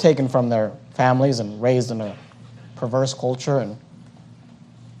Abednego, they were taken from their families and raised in a perverse culture, and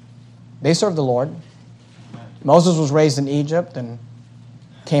they served the Lord. Moses was raised in Egypt and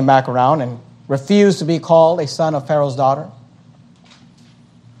came back around and refused to be called a son of Pharaoh's daughter.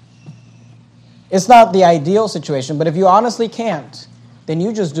 It's not the ideal situation, but if you honestly can't, then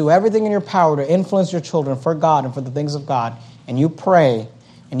you just do everything in your power to influence your children for God and for the things of God, and you pray,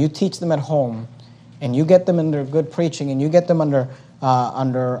 and you teach them at home, and you get them under good preaching, and you get them under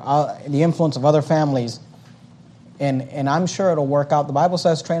the influence of other families, and I'm sure it'll work out. The Bible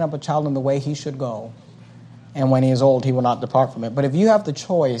says, train up a child in the way he should go, and when he is old, he will not depart from it. But if you have the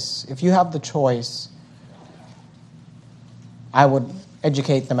choice, I would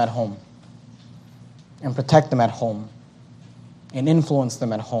educate them at home, and protect them at home, and influence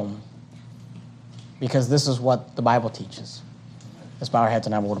them at home, because this is what the Bible teaches. Let's bow our heads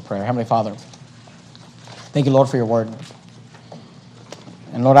and have a word of prayer. Heavenly Father, thank you, Lord, for your word.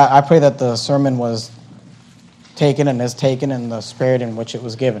 And Lord, I pray that the sermon was taken and is taken in the spirit in which it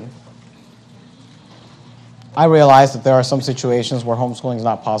was given. I realize that there are some situations where homeschooling is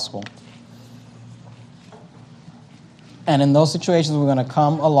not possible. And in those situations, we're going to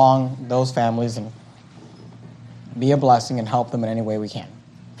come along those families and be a blessing and help them in any way we can.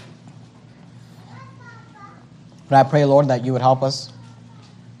 But I pray, Lord, that you would help us,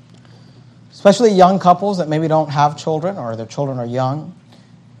 especially young couples that maybe don't have children or their children are young,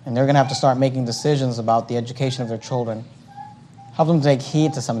 and they're going to have to start making decisions about the education of their children. Help them to take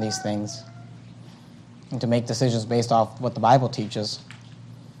heed to some of these things and to make decisions based off what the Bible teaches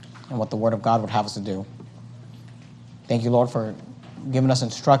and what the Word of God would have us to do. Thank you, Lord, for giving us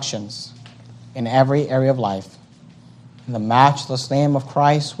instructions in every area of life. In the matchless name of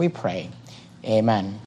Christ, we pray. Amen.